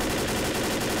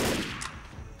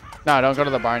 No, don't go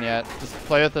to the barn yet. Just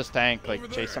play with this tank,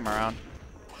 like chase him around.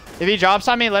 If he drops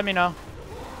on me, let me know.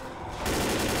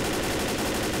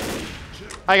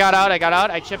 I got out,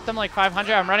 I chipped him like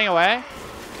 500, I'm running away.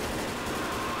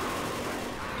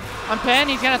 I'm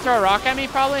pinned, he's gonna throw a rock at me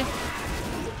probably.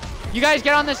 You guys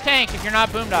get on this tank if you're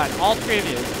not boomed on, all three of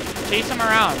you. Chase him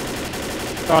around.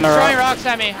 Throwing rocks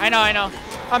at me, I know.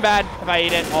 I'm bad if I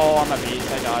eat it. Oh, I'm a beast,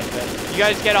 I dodged it. You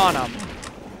guys get on him.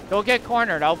 Don't get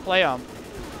cornered, I'll play him.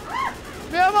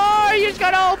 Myanmar, you just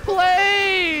got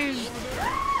outplayed!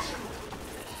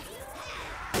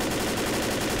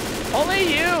 Only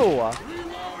you!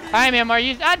 Hi, Myanmar,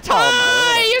 you...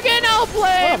 Ty! You getting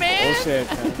outplayed, man! Bullshit.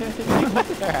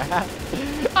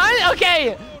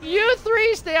 Okay, you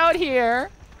three stay out here,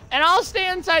 and I'll stay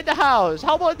inside the house.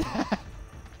 How about that?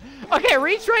 Okay,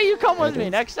 reach right, you come with me.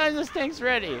 Next time this tank's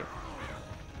ready.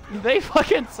 They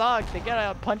fucking suck. They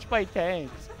get punched by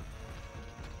tanks.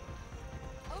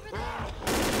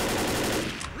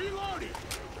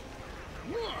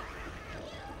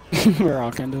 We're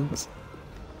all candles.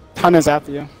 Hunter's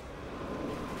after you.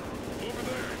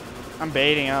 I'm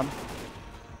baiting him.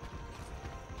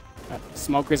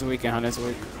 Smoker's weak and Hunter's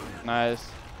weak. Nice.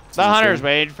 The Hunter's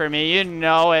waiting for me. You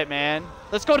know it, man.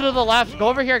 Let's go to the left. Go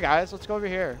over here, guys. Let's go over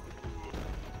here.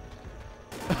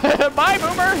 Bye,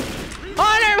 Boomer.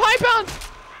 Hunter, high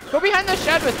pounds. Go behind the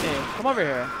shed with me. Come over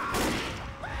here.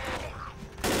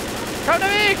 Come to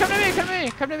me. Come to me. Come to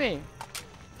me. Come to me.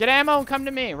 Get ammo and come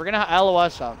to me. We're going to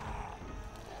LOS up.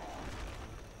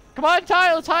 Come on,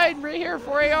 Ty. Let's hide right here.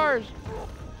 4 ARs.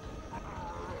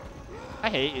 I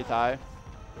hate you, Ty.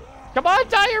 Come on,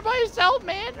 Ty. You're by yourself,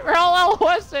 man. We're all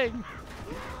LOSing.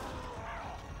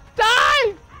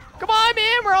 Ty! Come on,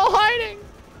 man. We're all hiding.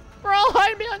 We're all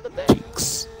hiding behind the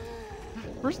things.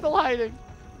 We're still hiding.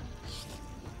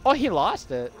 Oh, he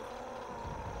lost it.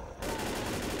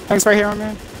 Thanks right here, my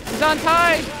man. He's on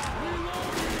Ty.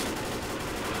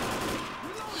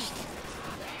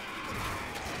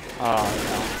 Oh,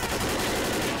 no.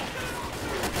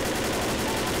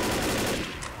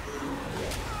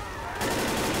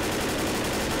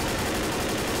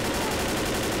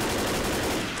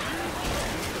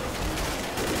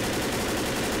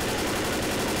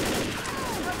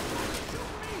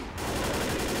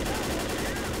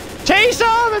 Chase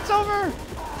him! It's over!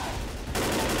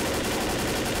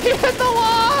 He hit the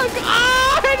log!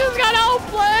 Ah! I just got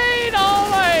outplayed! Oh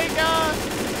my god!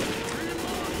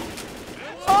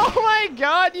 Oh my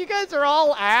god! You guys are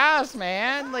all ass,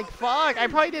 man! Like, fuck! I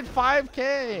probably did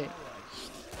 5K!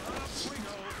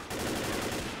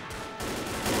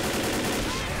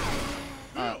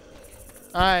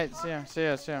 Alright, see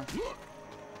ya.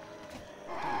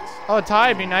 Oh, Ty,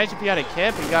 it'd be nice if you had a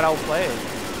kip and you got outplayed.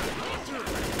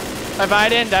 If I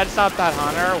didn't dead stop that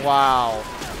Hunter, wow.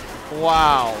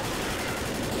 Wow.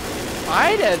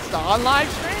 I did stop on live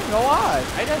stream, go on.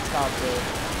 I did stop it.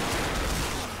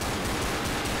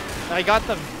 I got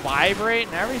the vibrate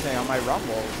and everything on my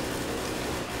rumble.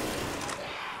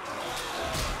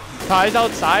 Ty's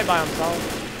outside by himself.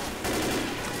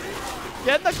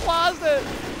 Get in the closet.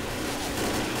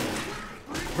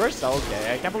 We're so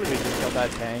gay. I can't believe we just killed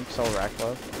that tank so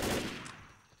reckless.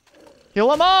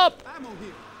 Heal him up!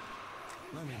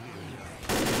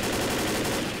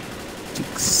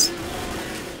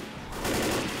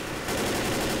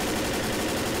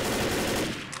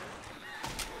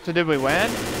 So did we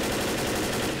win?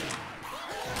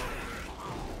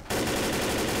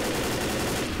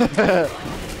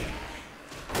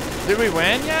 Did we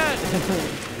win yet?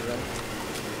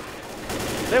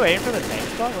 Are they waiting for the tank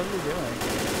spot? What are we doing?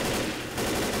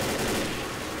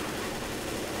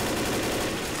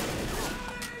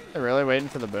 They're really waiting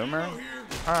for the boomer?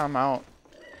 Alright, I'm out.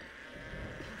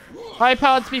 High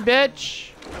pods me, bitch!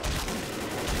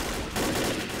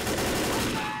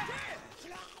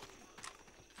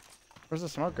 Where's the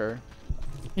smoker?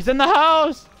 He's in the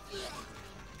house!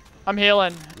 I'm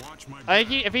healing. I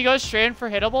think if he goes straight in for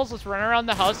hittables, let's run around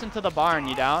the house into the barn.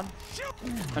 You down?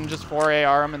 And just 4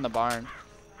 AR him in the barn.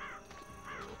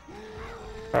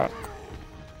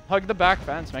 Hug the back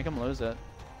fence, make him lose it.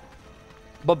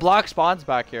 But block spawns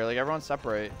back here, like everyone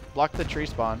separate. Block the tree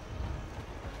spawn.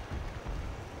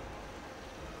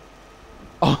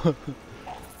 Oh.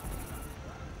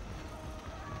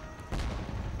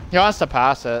 He wants to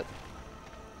pass it.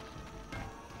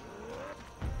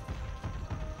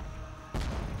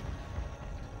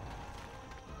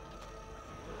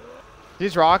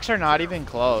 These rocks are not even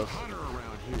close.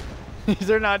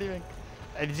 These are not even...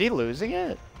 Is he losing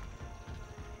it?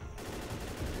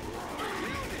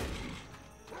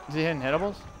 Is he hitting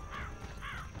hittables?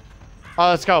 Oh,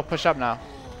 let's go. Push up now.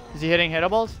 Is he hitting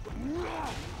hittables?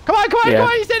 Come on, come on, Yeah. come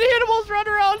on. He's hitting hittables. Run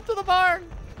around to the barn.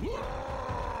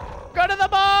 Go to the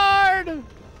barn.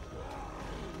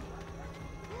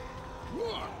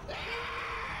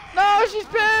 No, she's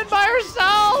pinned by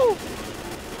herself.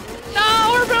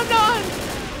 No, we're moving on.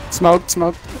 Smoke,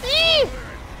 smoke.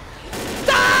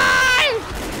 Die!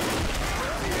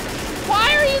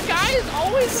 Why are you guys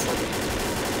always...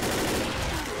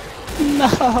 No,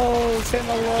 it's in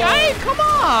the wall. Guys, come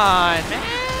on,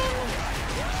 man!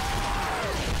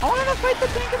 I wanted to fight the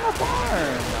tank in the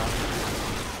barn.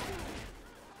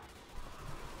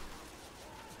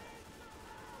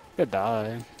 Good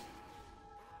die.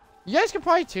 You guys could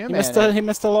probably two He man missed the, it. he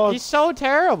missed the log. He's so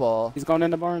terrible. He's going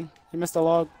in the barn. He missed the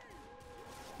log.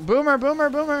 Boomer, boomer,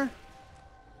 boomer.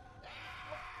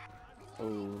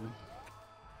 Oh.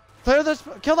 Clear this.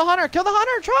 Kill the hunter. Kill the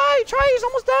hunter. Try. Try. He's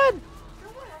almost dead.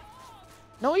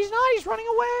 No, he's not. He's running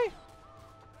away.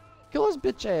 Kill his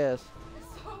bitch ass.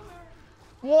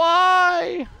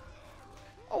 Why?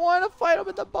 I want to fight him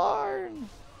in the barn.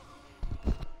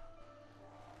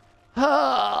 Where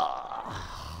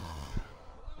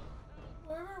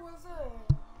was it?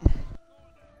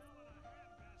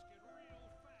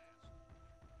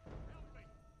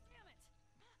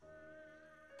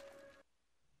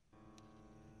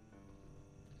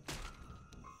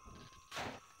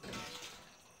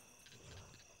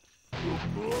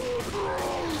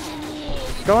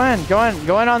 Go in. Go in.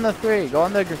 Go in on the 3. Go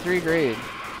on the 3 greed.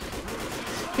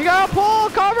 He got a pull.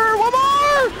 Cover. One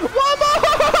more. One more.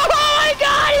 Oh my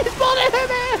God. He's pulling him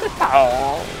in.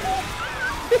 Oh.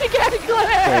 He can't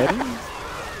glare.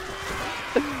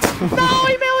 No,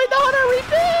 he meleeed the hunter.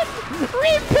 Repin.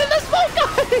 Repin the smoke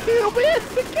guy. He'll be in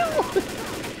the kill.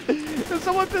 If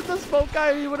someone pinned the smoke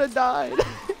guy, he would have died.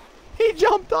 He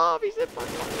jumped off. He said, fuck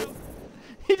off.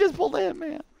 He just pulled him,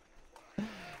 man.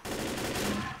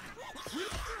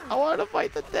 I wanted to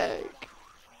fight the tank.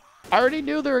 I already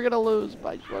knew they were going to lose, but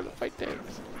I just wanted to fight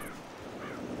tanks.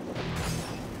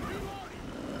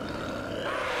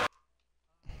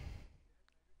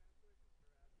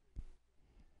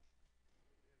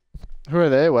 Who are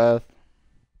they with?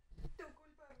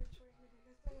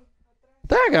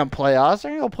 They're not going to play us.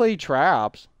 They're going to go play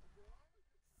traps.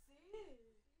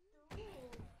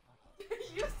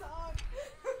 You suck.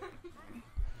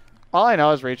 All I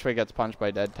know is Reachway gets punched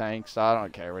by dead tanks, so I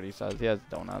don't care what he says. He has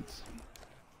donuts.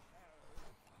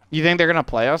 You think they're going to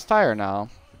play us, Ty, or no?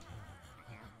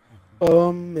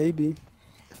 Maybe.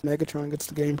 If Megatron gets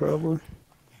the game, probably.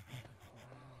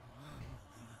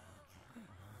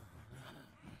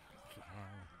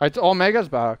 It's Omega's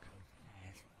back.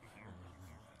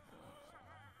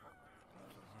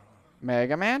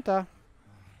 Megamanta.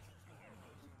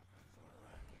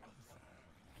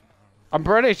 I'm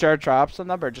pretty sure Traps and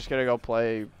them are just gonna go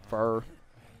play Fur.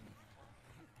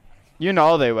 You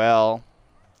know they will.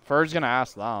 Fur's gonna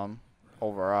ask them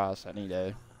over us any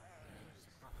day.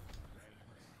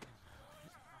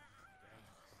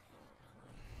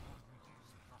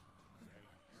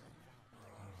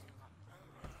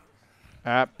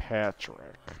 At Patrick.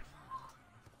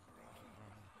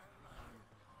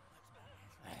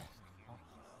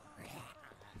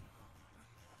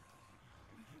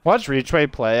 Watch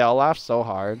Reachway play. I'll laugh so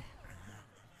hard.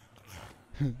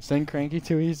 Sing Cranky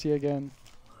too easy again.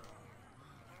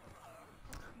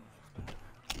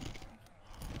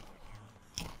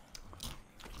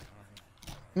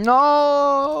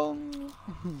 No.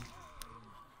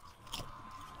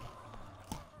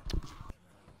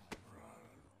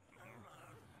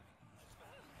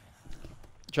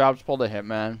 Drops pulled a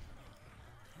hitman.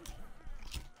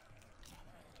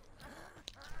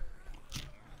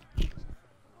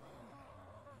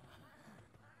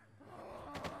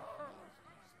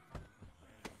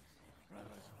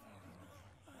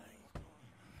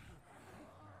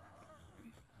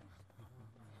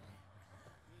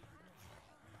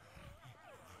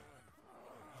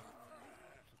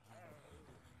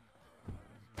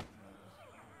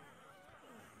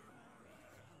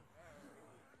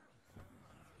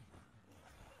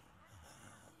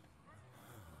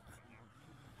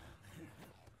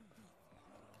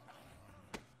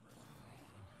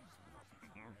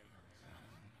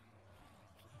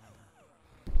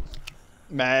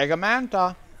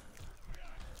 Megamanta.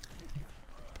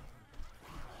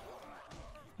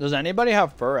 Does anybody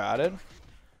have fur added?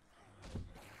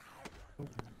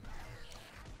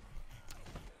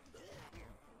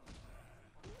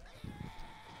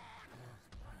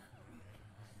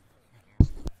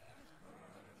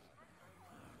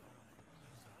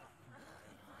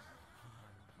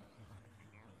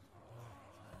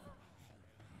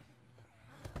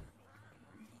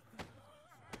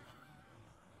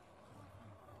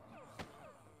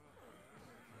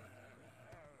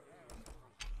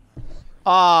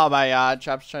 Oh my god,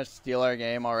 Chop's trying to steal our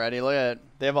game already. Look at it.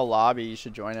 They have a lobby. You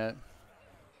should join it.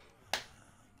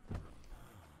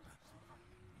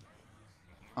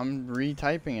 I'm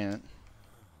retyping it.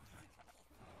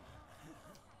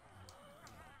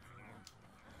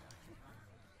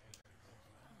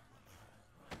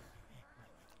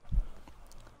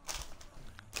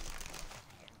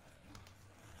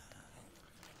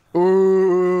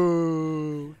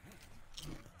 Ooh.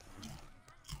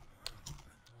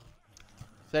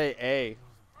 Say A.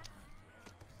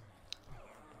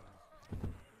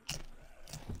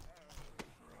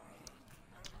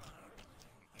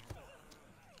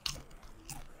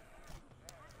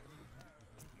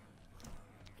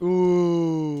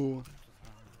 Ooh.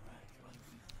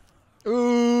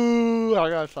 Ooh. I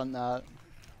gotta fund that.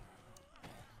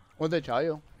 What'd they tell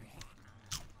you?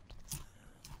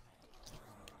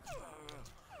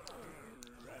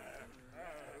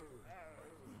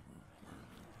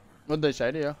 What'd they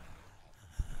say to you?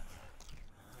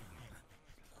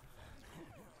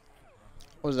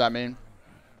 What does that mean?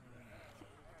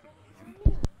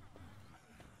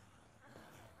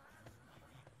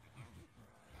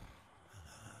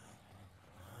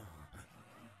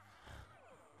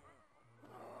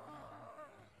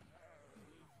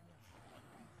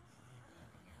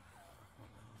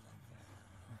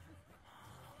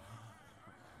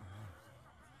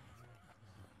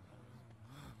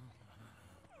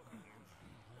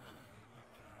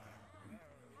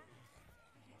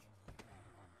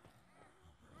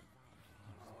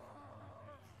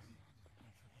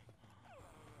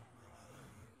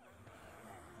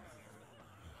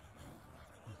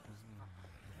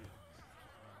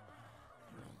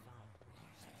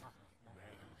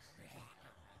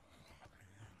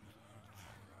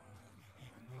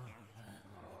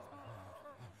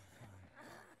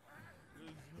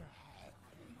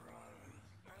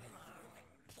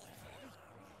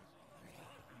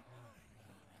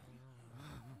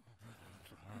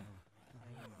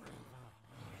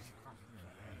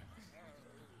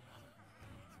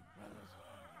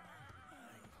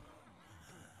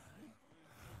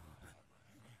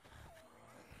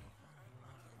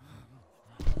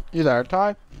 You there,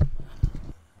 Ty?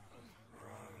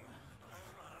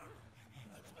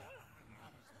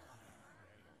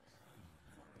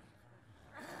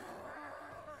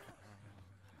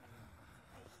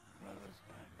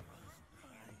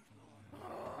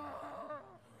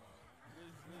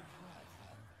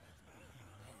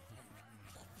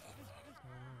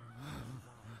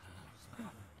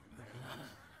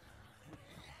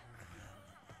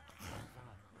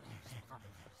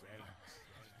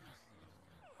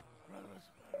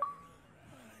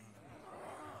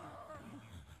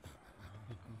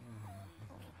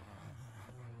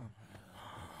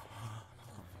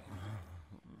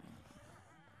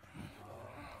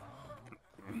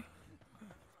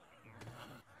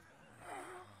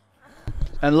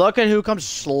 And look at who comes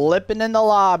slipping in the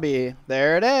lobby.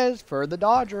 There it is for the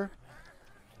Dodger.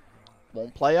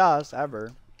 Won't play us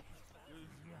ever.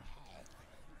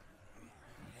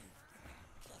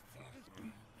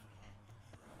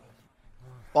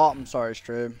 Oh, I'm sorry,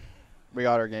 Strib. We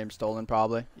got our game stolen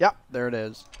probably. Yep, there it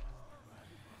is.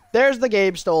 There's the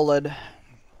game stolen.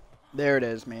 There it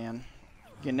is, man.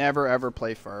 You can never ever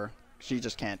play Fur. She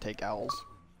just can't take L's.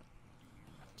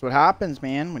 That's what happens,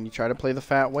 man, when you try to play the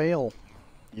fat whale.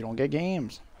 You don't get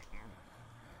games.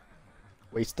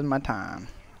 Wasting my time.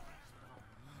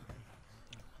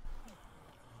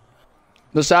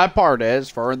 The sad part is,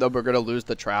 for though we're going to lose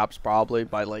the traps probably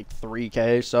by like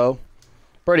 3K, so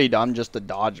pretty dumb just to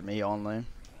dodge me only.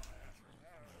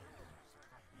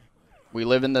 We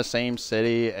live in the same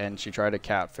city and she tried to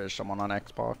catfish someone on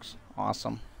Xbox.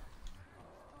 Awesome.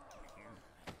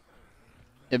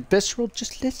 If Visceral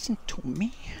just listened to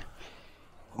me,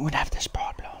 we wouldn't have this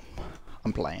problem.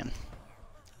 I'm playing.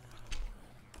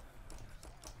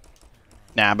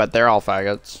 Nah, but they're all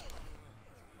faggots.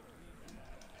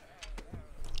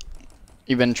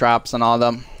 Even traps and all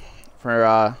them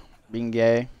for being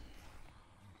gay.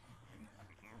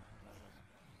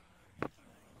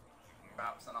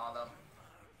 Traps and all them.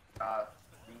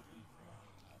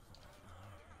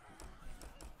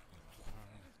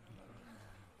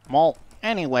 Well,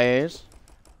 anyways.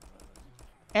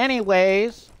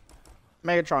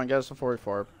 Megatron, get us a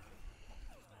 44.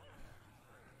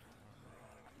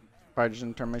 Probably just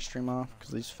didn't turn my stream off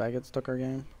because these faggots took our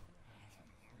game.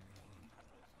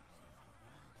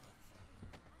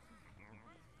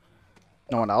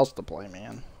 No one else to play,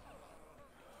 man.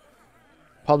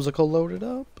 Pubsicle loaded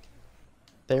up.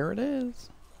 There it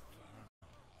is.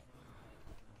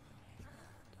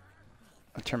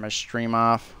 I turn my stream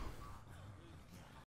off.